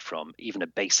you can get from even a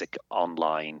basic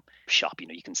online shop. You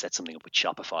know, you can set something up with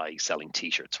Shopify selling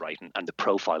t-shirts, right? And the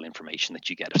profile information that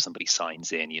you get if somebody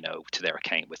signs in, you know, to their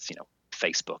account with, you know,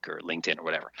 Facebook or LinkedIn or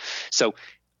whatever. So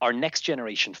our next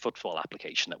generation footfall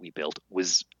application that we built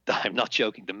was, I'm not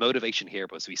joking, the motivation here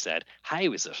was we said, how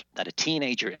is it that a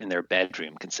teenager in their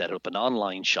bedroom can set up an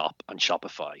online shop on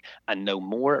Shopify and know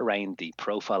more around the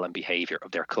profile and behavior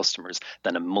of their customers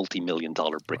than a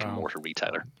multi-million-dollar brick and mortar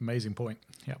retailer? Amazing point.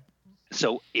 Yeah.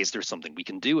 So is there something we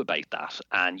can do about that?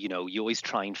 And, you know, you always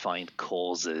try and find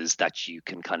causes that you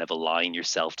can kind of align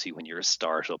yourself to when you're a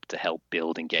startup to help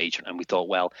build engagement. And we thought,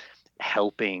 well,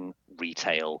 helping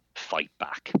retail fight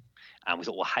back. And we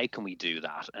thought, well, how can we do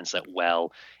that? And said,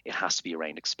 well, it has to be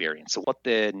around experience. So what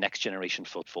the Next Generation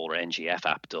Footfall or NGF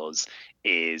app does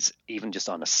is even just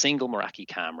on a single Meraki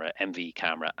camera, MV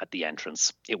camera at the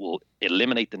entrance, it will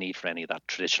eliminate the need for any of that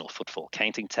traditional footfall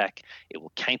counting tech. It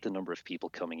will count the number of people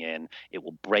coming in. It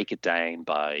will break it down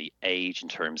by age in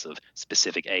terms of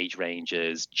specific age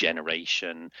ranges,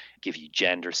 generation, give you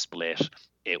gender split.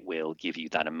 It will give you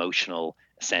that emotional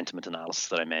sentiment analysis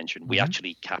that I mentioned. We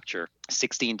actually capture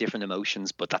 16 different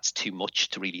emotions, but that's too much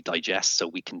to really digest. So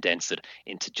we condense it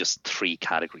into just 3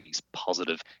 categories: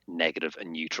 positive, negative,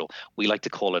 and neutral. We like to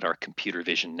call it our computer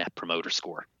vision net promoter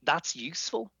score. That's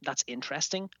useful. That's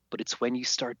interesting. But it's when you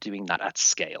start doing that at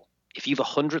scale. If you have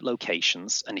 100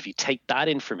 locations, and if you take that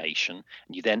information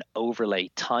and you then overlay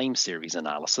time series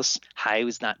analysis, how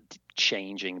is that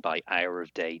changing by hour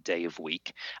of day, day of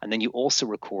week? And then you also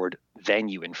record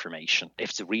venue information.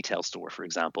 If it's a retail store, for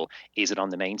example, is it on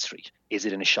the main street? Is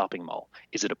it in a shopping mall?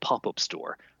 Is it a pop-up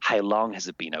store? How long has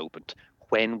it been opened?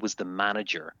 When was the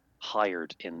manager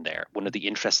hired in there? One of the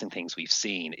interesting things we've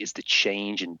seen is the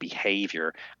change in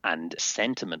behavior and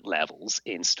sentiment levels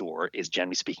in store is,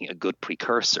 generally speaking, a good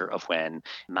precursor of when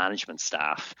management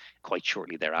staff quite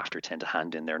shortly thereafter tend to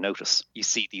hand in their notice. You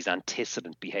see these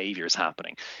antecedent behaviors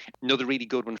happening. Another really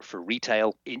good one for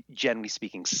retail, in generally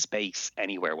speaking, space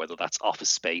anywhere, whether that's office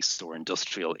space or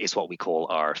industrial, is what we call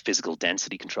our physical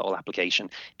density control application.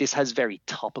 This has very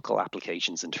topical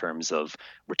applications in terms of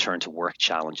return to work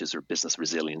challenges or business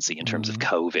resiliency in terms of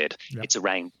COVID. Yep. It's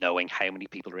around knowing how many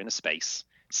people are in a space,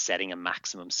 setting a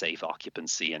maximum safe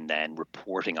occupancy, and then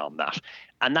reporting on that.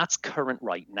 And that's current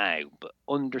right now, but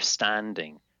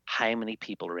understanding how many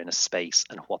people are in a space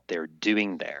and what they're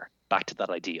doing there, back to that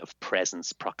idea of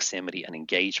presence, proximity, and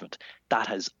engagement, that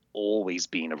has always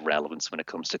been of relevance when it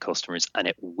comes to customers, and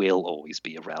it will always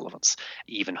be of relevance,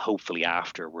 even hopefully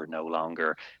after we're no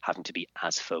longer having to be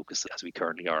as focused as we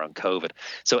currently are on COVID.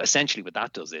 So essentially what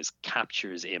that does is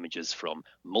captures images from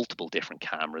multiple different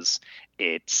cameras,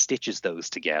 it stitches those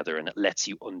together, and it lets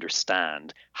you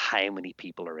understand how many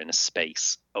people are in a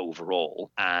space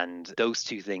overall. And those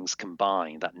two things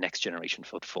combined, that next generation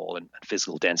footfall and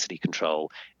physical density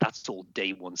control, that's all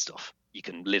day one stuff. You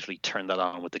can literally turn that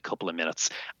on with a couple of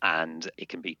minutes and it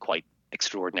can be quite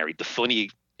extraordinary. The funny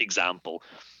example,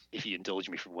 if you indulge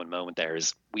me for one moment there,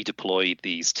 is we deployed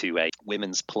these to a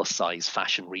women's plus size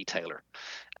fashion retailer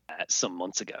some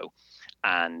months ago.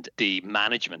 And the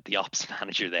management, the ops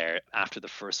manager there, after the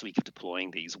first week of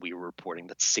deploying these, we were reporting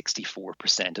that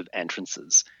 64% of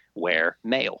entrances were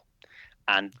male.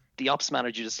 And the ops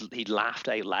manager he laughed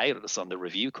out loud at us on the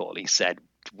review call. He said,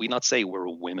 "We not say we're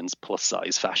a women's plus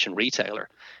size fashion retailer."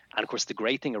 And of course, the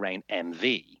great thing around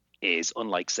MV is,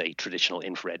 unlike, say, traditional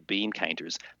infrared beam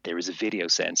counters, there is a video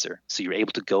sensor. So you're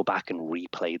able to go back and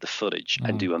replay the footage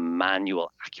and do a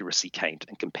manual accuracy count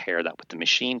and compare that with the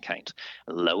machine count.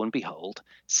 Lo and behold,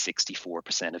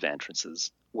 64% of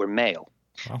entrances were male.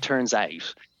 Wow. Turns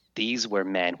out these were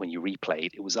men, when you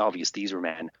replayed, it was obvious these were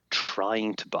men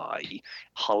trying to buy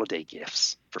holiday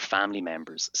gifts for family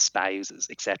members, spouses,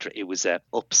 etc. It was an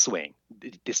upswing.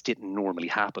 This didn't normally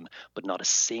happen, but not a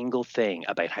single thing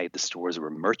about how the stores were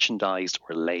merchandised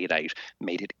or laid out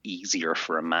made it easier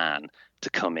for a man to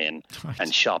come in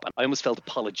and shop. And I almost felt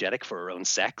apologetic for our own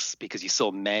sex, because you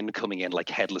saw men coming in like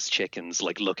headless chickens,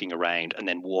 like looking around and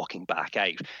then walking back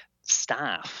out.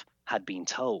 Staff had been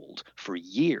told for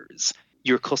years,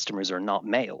 your customers are not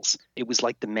males. It was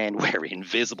like the men were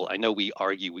invisible. I know we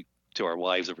argue to our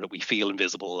wives that we feel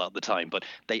invisible a lot of the time, but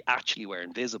they actually were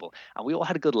invisible. And we all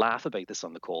had a good laugh about this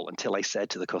on the call until I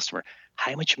said to the customer,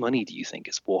 how much money do you think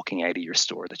is walking out of your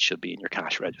store that should be in your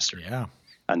cash register? Yeah.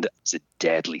 And it's a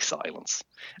deadly silence.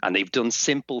 And they've done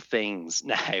simple things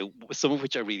now, some of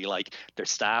which I really like. Their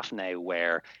staff now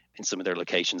wear, in some of their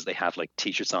locations, they have like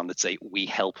T-shirts on that say, "We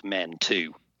help men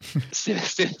too."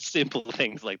 Simple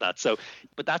things like that. So,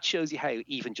 but that shows you how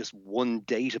even just one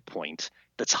data point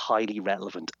that's highly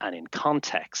relevant and in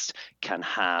context can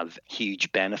have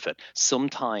huge benefit.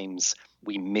 Sometimes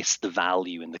we miss the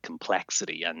value in the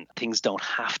complexity, and things don't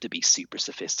have to be super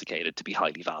sophisticated to be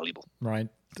highly valuable. Right.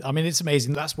 I mean, it's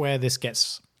amazing. That's where this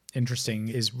gets interesting,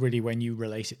 is really when you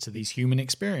relate it to these human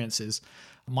experiences.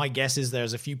 My guess is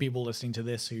there's a few people listening to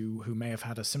this who may have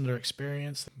had a similar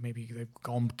experience. Maybe they've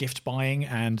gone gift buying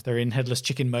and they're in headless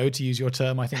chicken mode, to use your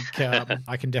term. I think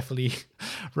I can definitely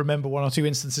remember one or two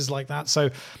instances like that.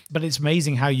 So, but it's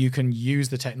amazing how you can use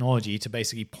the technology to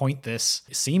basically point this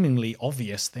seemingly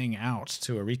obvious thing out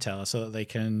to a retailer so that they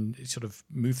can sort of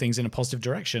move things in a positive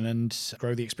direction and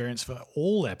grow the experience for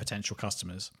all their potential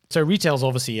customers. So retail is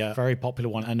obviously a very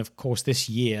popular one. And of course, this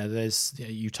year,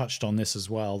 you touched on this as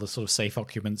well, the sort of safe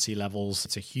occupancy levels.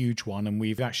 It's a huge one. And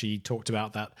we've actually talked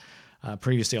about that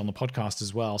previously on the podcast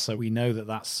as well. So we know that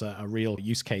that's a real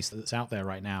use case that's out there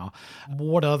right now.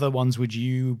 What other ones would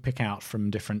you pick out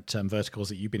from different verticals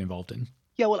that you've been involved in?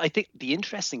 Yeah, well, I think the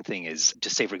interesting thing is,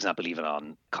 just say, for example, even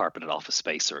on carpeted office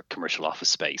space or commercial office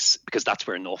space, because that's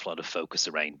where an awful lot of focus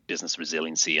around business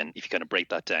resiliency. And if you kind of break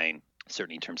that down,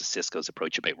 certainly in terms of Cisco's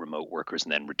approach about remote workers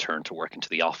and then return to work into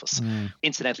the office.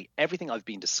 Incidentally, everything I've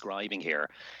been describing here,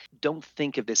 don't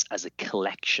think of this as a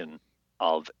collection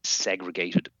of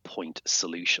segregated point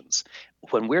solutions.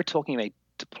 When we're talking about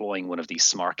deploying one of these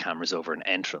smart cameras over an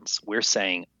entrance, we're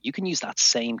saying you can use that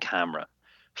same camera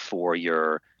for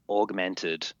your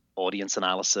augmented audience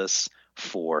analysis,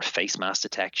 for face mask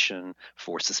detection,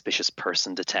 for suspicious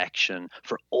person detection,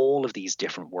 for all of these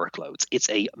different workloads. It's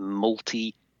a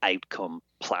multi-outcome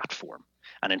platform.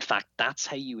 And in fact, that's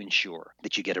how you ensure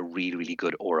that you get a really, really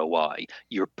good ROI.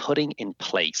 You're putting in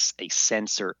place a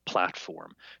sensor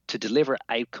platform to deliver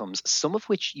outcomes, some of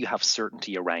which you have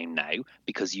certainty around now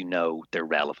because you know they're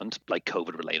relevant, like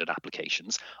COVID-related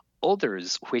applications.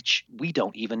 Others which we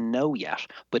don't even know yet,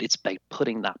 but it's by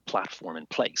putting that platform in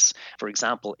place. For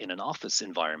example, in an office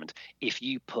environment, if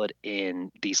you put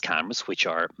in these cameras, which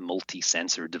are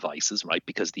multi-sensor devices, right?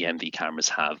 Because the MV cameras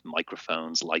have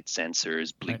microphones, light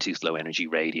sensors, Bluetooth low energy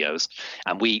radios,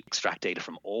 and we extract data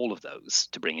from all of those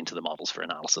to bring into the models for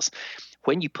analysis.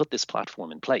 When you put this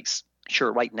platform in place,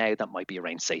 sure, right now that might be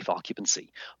around safe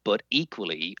occupancy, but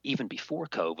equally, even before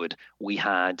COVID, we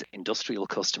had industrial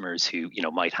customers who,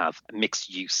 might have mixed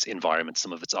use environments.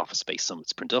 Some of it's office space, some of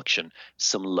it's production,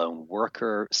 some lone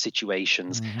worker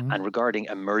situations, and regarding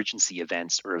emergency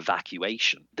events or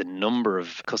evacuation, the number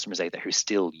of customers out there who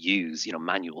still use,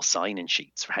 manual sign-in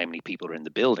sheets for how many people are in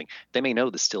the building. They may know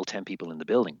there's still 10 people in the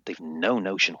building. They've no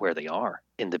notion where they are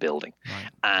in the building. Right.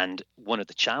 And one of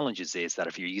the challenges is that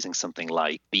if you're using something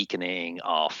like beaconing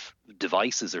off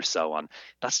devices or so on,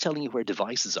 that's telling you where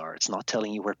devices are. It's not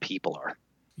telling you where people are.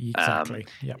 Exactly.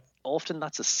 Yep. Often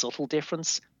that's a subtle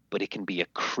difference, but it can be a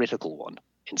critical one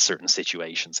in certain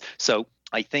situations. So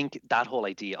I think that whole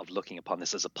idea of looking upon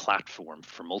this as a platform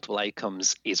for multiple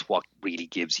outcomes is what really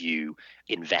gives you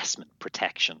investment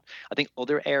protection. I think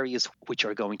other areas which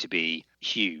are going to be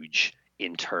huge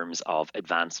in terms of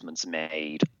advancements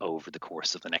made over the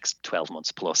course of the next 12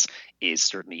 months plus is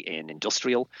certainly in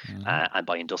industrial. And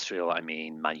by industrial, I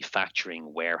mean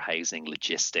manufacturing, warehousing,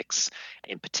 logistics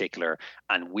in particular.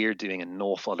 And we're doing an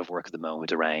awful lot of work at the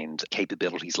moment around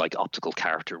capabilities like optical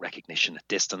character recognition at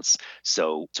distance.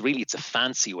 So it's a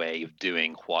fancy way of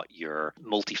doing what your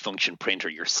multifunction printer,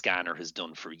 your scanner has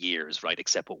done for years, right?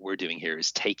 Except what we're doing here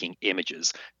is taking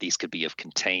images. These could be of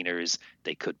containers,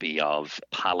 they could be of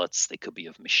pallets, they could be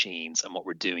of machines, and what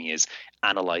we're doing is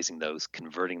analyzing those,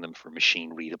 converting them for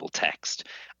machine readable text,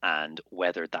 and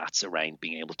whether that's around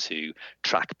being able to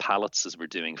track pallets, as we're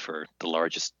doing for the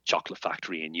largest chocolate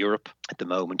factory in Europe at the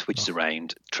moment, which is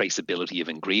around traceability of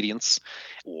ingredients,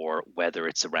 or whether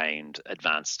it's around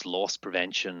advanced loss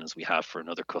prevention, as we have for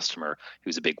another customer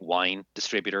who's a big wine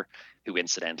distributor, who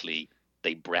incidentally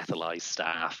they breathalyze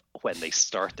staff when they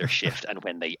start their shift and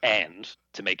when they end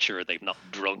to make sure they've not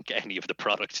drunk any of the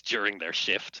product during their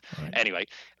shift. Right. Anyway,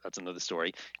 that's another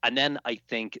story. And then I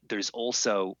think there's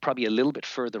also probably a little bit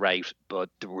further out,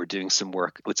 but we're doing some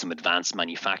work with some advanced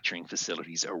manufacturing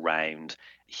facilities around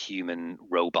human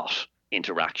robot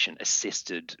interaction,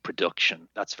 assisted production.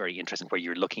 That's very interesting, where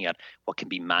you're looking at what can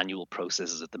be manual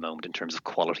processes at the moment in terms of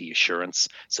quality assurance.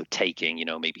 So taking,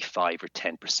 maybe 5 or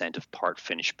 10% of part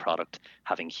finished product,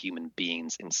 having human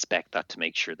beings inspect that to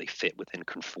make sure they fit within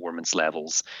conformance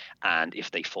levels. And if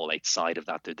they fall outside of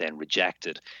that, they're then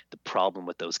rejected. The problem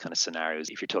with those kind of scenarios,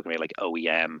 if you're talking about like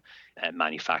OEM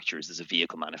manufacturers, as a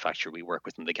vehicle manufacturer we work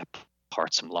with, and they get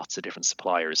parts from lots of different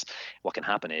suppliers, what can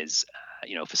happen is,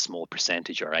 if a small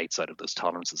percentage are outside of those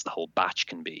tolerances, the whole batch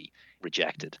can be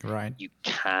rejected. Right. You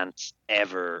can't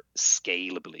ever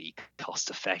scalably, cost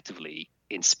effectively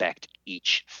inspect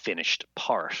each finished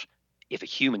part if a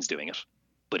human's doing it.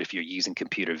 But if you're using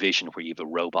computer vision, where you have a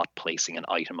robot placing an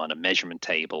item on a measurement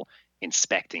table,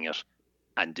 inspecting it,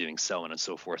 and doing so on and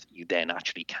so forth, you then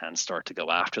actually can start to go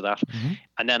after that.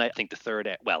 And then I think the third,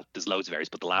 there's loads of areas,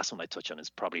 but the last one I touch on is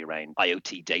probably around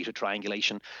IoT data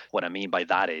triangulation. What I mean by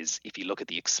that is, if you look at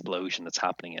the explosion that's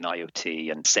happening in IoT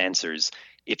and sensors,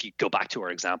 if you go back to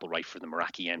our example, right, for the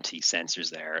Meraki MT sensors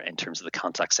there, in terms of the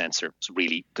contact sensor, it's a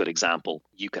really good example.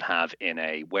 You could have in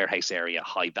a warehouse area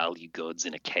high value goods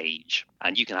in a cage,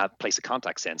 and you can place a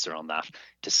contact sensor on that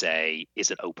to say,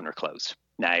 is it open or closed?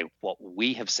 Now, what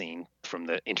we have seen from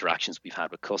the interactions we've had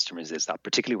with customers is that,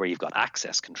 particularly where you've got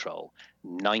access control,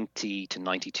 90 to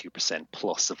 92%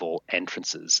 plus of all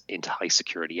entrances into high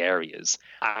security areas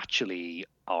actually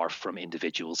are from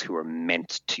individuals who are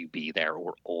meant to be there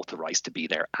or authorized to be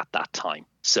there at that time.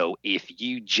 So if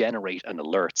you generate an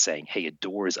alert saying, hey, a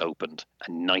door is opened,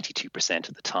 and 92%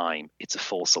 of the time it's a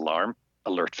false alarm,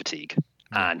 alert fatigue.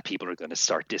 And people are going to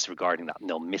start disregarding that, and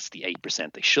they'll miss the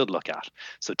 8% they should look at.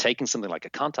 So taking something like a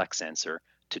contact sensor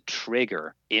to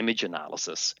trigger image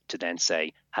analysis to then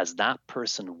say, has that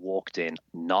person walked in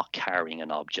not carrying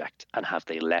an object, and have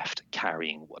they left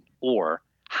carrying one? Or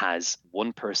has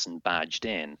one person badged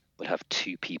in but have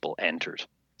 2 people entered?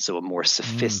 So a more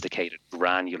sophisticated,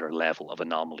 granular level of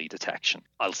anomaly detection.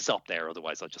 I'll stop there,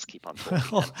 otherwise I'll just keep on talking.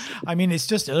 Well, I mean, it's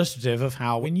just illustrative of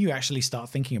how when you actually start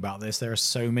thinking about this, there are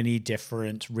so many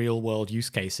different real world use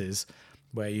cases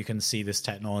where you can see this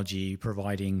technology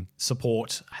providing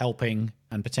support, helping,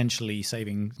 and potentially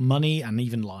saving money and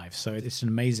even lives. So it's an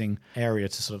amazing area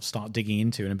to sort of start digging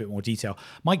into in a bit more detail.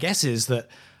 My guess is that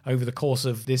over the course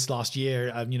of this last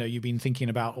year, you've been thinking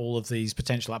about all of these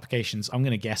potential applications. I'm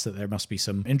going to guess that there must be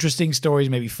some interesting stories,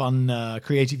 maybe fun,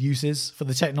 creative uses for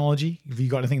the technology. Have you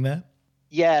got anything there?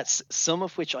 Yes, some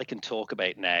of which I can talk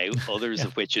about now, others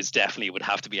of which is definitely would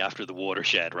have to be after the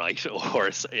watershed, right? Or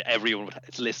everyone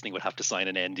listening would have to sign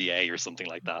an NDA or something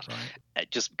like that.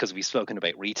 Right. Just because we've spoken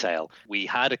about retail, we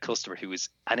had a customer who was,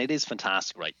 and it is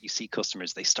fantastic, right? You see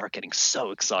customers, they start getting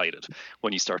so excited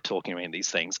when you start talking around these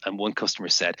things. And one customer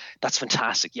said, that's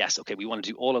fantastic. Yes, okay, we want to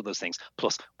do all of those things.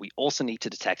 Plus, we also need to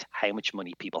detect how much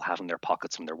money people have in their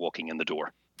pockets when they're walking in the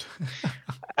door.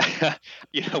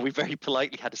 We very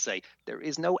politely had to say there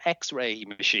is no X-ray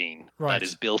machine that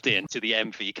is built into the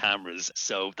MV cameras,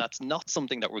 so that's not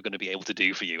something that we're going to be able to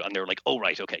do for you. And they're like, oh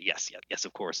right, okay, yes,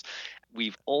 of course.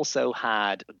 We've also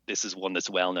had, this is one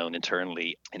that's well known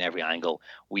internally in every angle,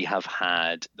 we have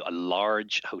had a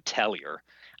large hotelier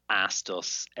asked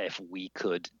us if we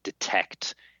could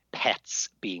detect pets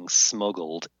being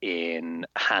smuggled in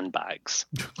handbags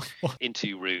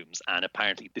into rooms. And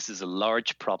apparently this is a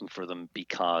large problem for them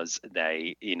because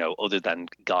they, other than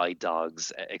guide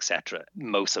dogs, etc.,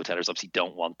 most hoteliers obviously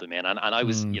don't want them in. And I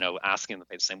was, asking them,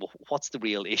 saying, well, what's the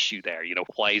real issue there?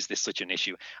 Why is this such an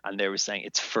issue? And they were saying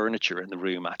it's furniture in the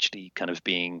room actually kind of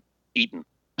being eaten,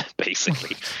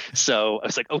 basically. So I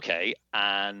was like, okay.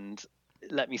 And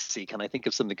let me see, can I think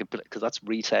of something, because that's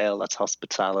retail, that's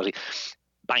hospitality.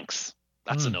 Banks,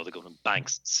 that's another good one.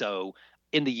 Banks. So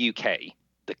in the UK,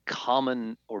 the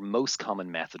common or most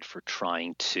common method for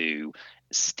trying to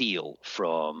steal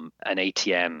from an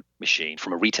ATM machine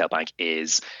from a retail bank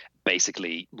is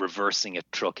basically reversing a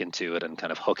truck into it and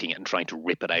kind of hooking it and trying to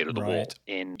rip it out of the wall.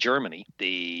 In Germany,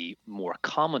 the more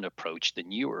common approach, the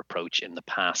newer approach in the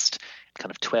past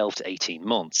kind of 12 to 18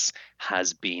 months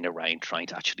has been around trying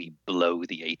to actually blow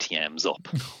the ATMs up.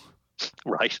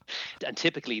 Right. And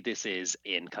typically this is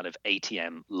in kind of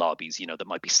ATM lobbies, that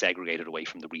might be segregated away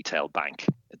from the retail bank.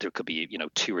 There could be,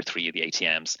 2 or 3 of the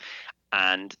ATMs.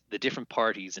 And the different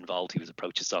parties involved whose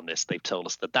approaches on this, they've told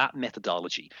us that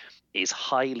methodology is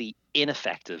highly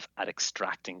ineffective at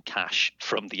extracting cash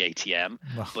from the ATM,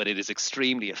 but it is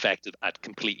extremely effective at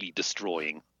completely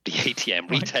destroying the ATM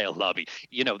retail lobby.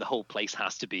 The whole place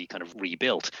has to be kind of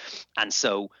rebuilt. And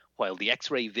so while the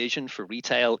X-ray vision for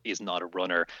retail is not a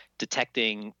runner,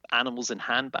 detecting animals in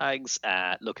handbags,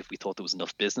 look, if we thought there was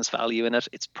enough business value in it,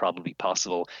 it's probably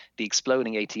possible. The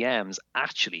exploding ATMs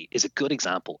actually is a good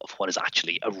example of what is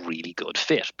actually a really good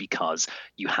fit, because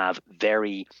you have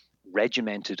very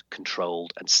regimented,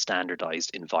 controlled, and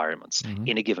standardized environments.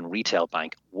 In a given retail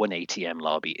bank, one ATM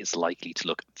lobby is likely to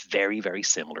look very, very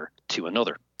similar to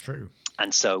another. True.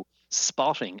 And so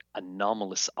spotting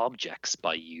anomalous objects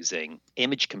by using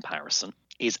image comparison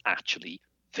is actually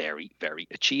very, very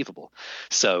achievable.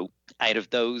 So out of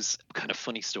those kind of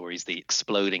funny stories, the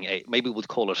exploding, maybe we'll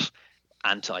call it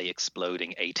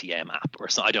anti-exploding ATM app or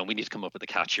so. We need to come up with a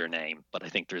catchier name, but I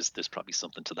think there's probably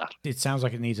something to that. It sounds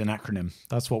like it needs an acronym.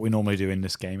 That's what we normally do in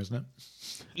this game, isn't it?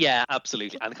 Yeah,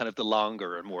 absolutely. And kind of the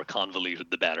longer and more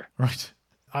convoluted, the better. Right.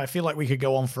 I feel like we could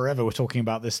go on forever. We're talking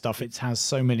about this stuff. It has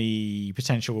so many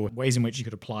potential ways in which you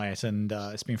could apply it, and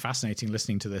it's been fascinating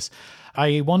listening to this.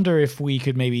 I wonder if we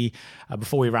could maybe,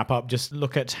 before we wrap up, just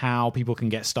look at how people can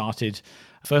get started,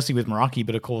 firstly with Meraki,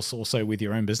 but of course also with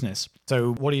your own business.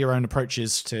 So what are your own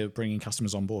approaches to bringing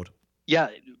customers on board? Yeah,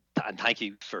 and thank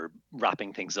you for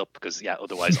wrapping things up, because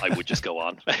otherwise I would just go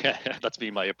on. That's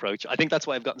been my approach. I think that's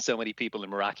why I've gotten so many people in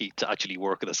Meraki to actually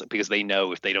work with us, because they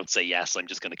know if they don't say yes, I'm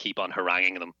just going to keep on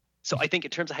haranguing them. So I think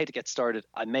in terms of how to get started,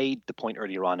 I made the point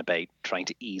earlier on about trying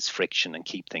to ease friction and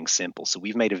keep things simple. So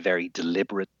we've made a very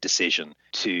deliberate decision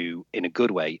to, in a good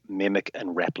way, mimic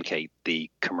and replicate the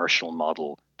commercial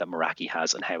model that Meraki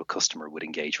has and how a customer would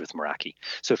engage with Meraki.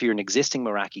 So if you're an existing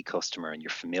Meraki customer and you're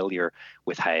familiar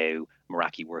with how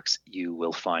Meraki works, you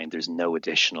will find there's no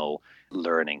additional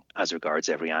learning as regards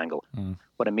every angle.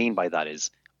 What I mean by that is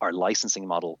our licensing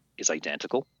model is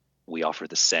identical. We offer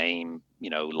the same,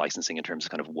 licensing in terms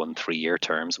of kind of 1-3 year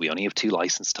terms. We only have 2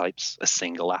 license types, a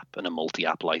single app and a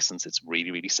multi-app license. It's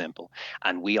really, really simple.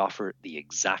 And we offer the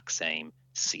exact same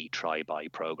see, try, buy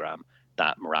program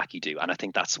that Meraki do. And I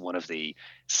think that's one of the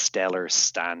stellar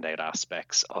standout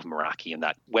aspects of Meraki, in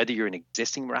that whether you're an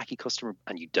existing Meraki customer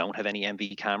and you don't have any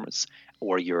MV cameras,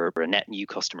 or you're a net new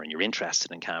customer and you're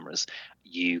interested in cameras,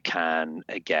 you can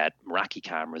get Meraki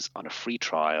cameras on a free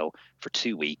trial for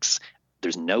 2 weeks.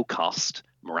 There's no cost.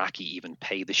 Meraki even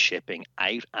pay the shipping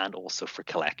out and also for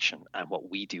collection. And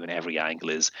what we do in Every Angle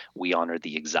is we honor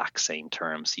the exact same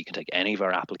terms. So you can take any of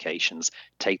our applications,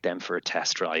 take them for a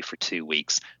test drive for 2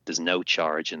 weeks. There's no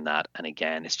charge in that. And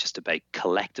again, it's just about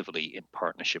collectively, in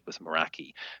partnership with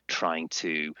Meraki, trying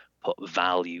to put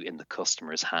value in the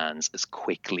customer's hands as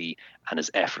quickly and as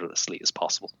effortlessly as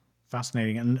possible.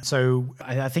 Fascinating. And so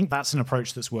I think that's an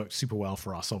approach that's worked super well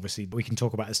for us. Obviously, we can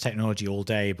talk about this technology all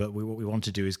day, but what we want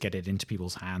to do is get it into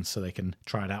people's hands so they can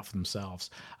try it out for themselves.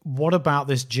 What about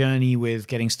this journey with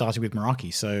getting started with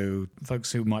Meraki? So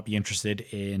folks who might be interested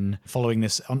in following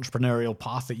this entrepreneurial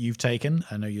path that you've taken,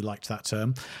 I know you liked that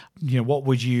term, what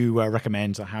would you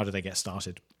recommend, or how do they get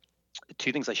started?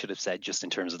 Two things I should have said just in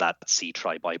terms of that see,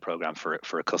 try, buy program for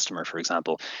a customer, for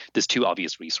example. There's two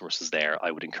obvious resources there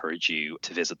I would encourage you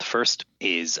to visit. The first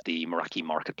is the Meraki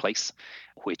Marketplace,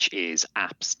 which is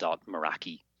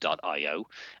apps.meraki.io.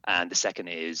 And the second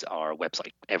is our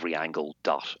website,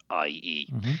 everyangle.ie.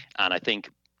 Mm-hmm. And I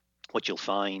think what you'll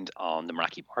find on the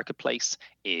Meraki Marketplace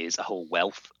is a whole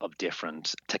wealth of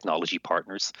different technology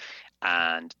partners.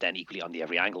 And then equally on the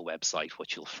Every Angle website,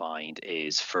 what you'll find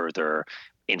is further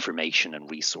information and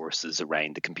resources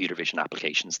around the computer vision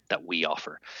applications that we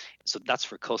offer. So that's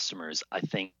for customers. I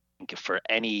think for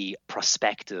any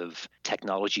prospective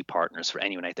technology partners, for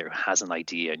anyone out there who has an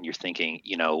idea and you're thinking,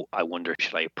 I wonder,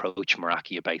 should I approach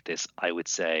Meraki about this? I would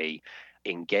say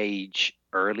engage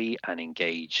early and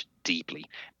engage deeply.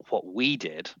 What we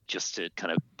did, just to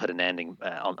kind of put an ending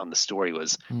on the story,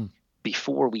 was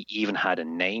before we even had a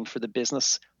name for the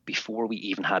business, before we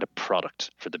even had a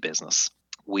product for the business,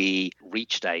 we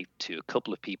reached out to a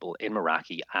couple of people in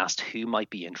Meraki, asked who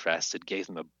might be interested, gave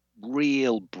them a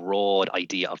real broad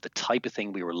idea of the type of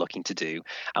thing we were looking to do.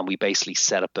 And we basically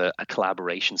set up a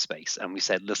collaboration space. And we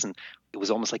said, listen, it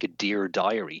was almost like a Dear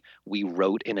Diary. We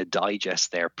wrote in a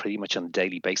digest there pretty much on a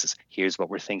daily basis. Here's what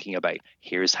we're thinking about.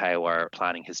 Here's how our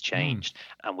planning has changed.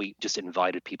 And we just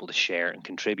invited people to share and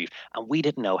contribute. And we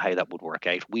didn't know how that would work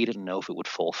out. We didn't know if it would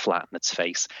fall flat on its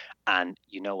face. And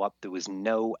you know what? There was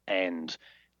no end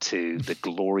to the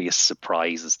glorious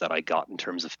surprises that I got in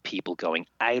terms of people going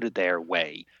out of their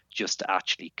way just to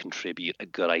actually contribute a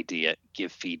good idea,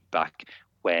 give feedback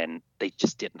when they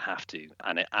just didn't have to.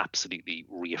 And it absolutely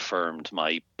reaffirmed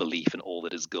my belief in all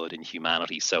that is good in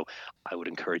humanity. So I would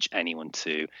encourage anyone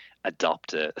to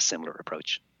adopt a similar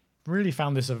approach. Really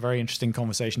found this a very interesting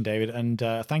conversation, David, and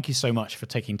thank you so much for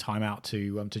taking time out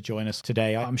to join us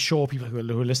today. I'm sure people who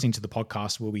are listening to the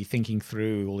podcast will be thinking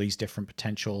through all these different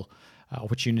potential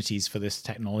opportunities for this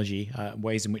technology,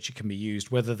 ways in which it can be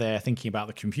used, whether they're thinking about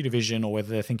the computer vision or whether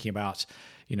they're thinking about,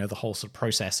 the whole sort of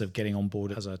process of getting on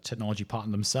board as a technology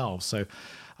partner themselves. So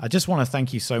I just want to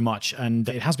thank you so much. And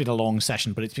it has been a long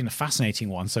session, but it's been a fascinating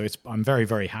one. So I'm very,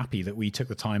 very happy that we took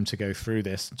the time to go through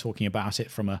this, talking about it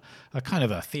from a kind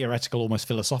of a theoretical, almost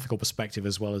philosophical perspective,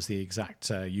 as well as the exact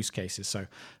use cases. So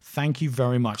thank you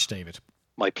very much, David.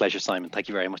 My pleasure, Simon. Thank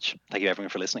you very much. Thank you, everyone,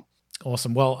 for listening.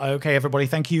 Awesome. Well, okay, everybody,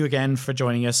 thank you again for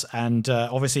joining us. And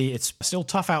obviously, it's still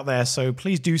tough out there, so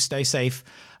please do stay safe.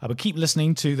 But keep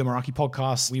listening to the Meraki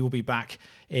podcast. We will be back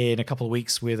in a couple of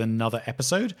weeks with another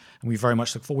episode, and we very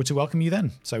much look forward to welcoming you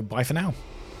then. So bye for now.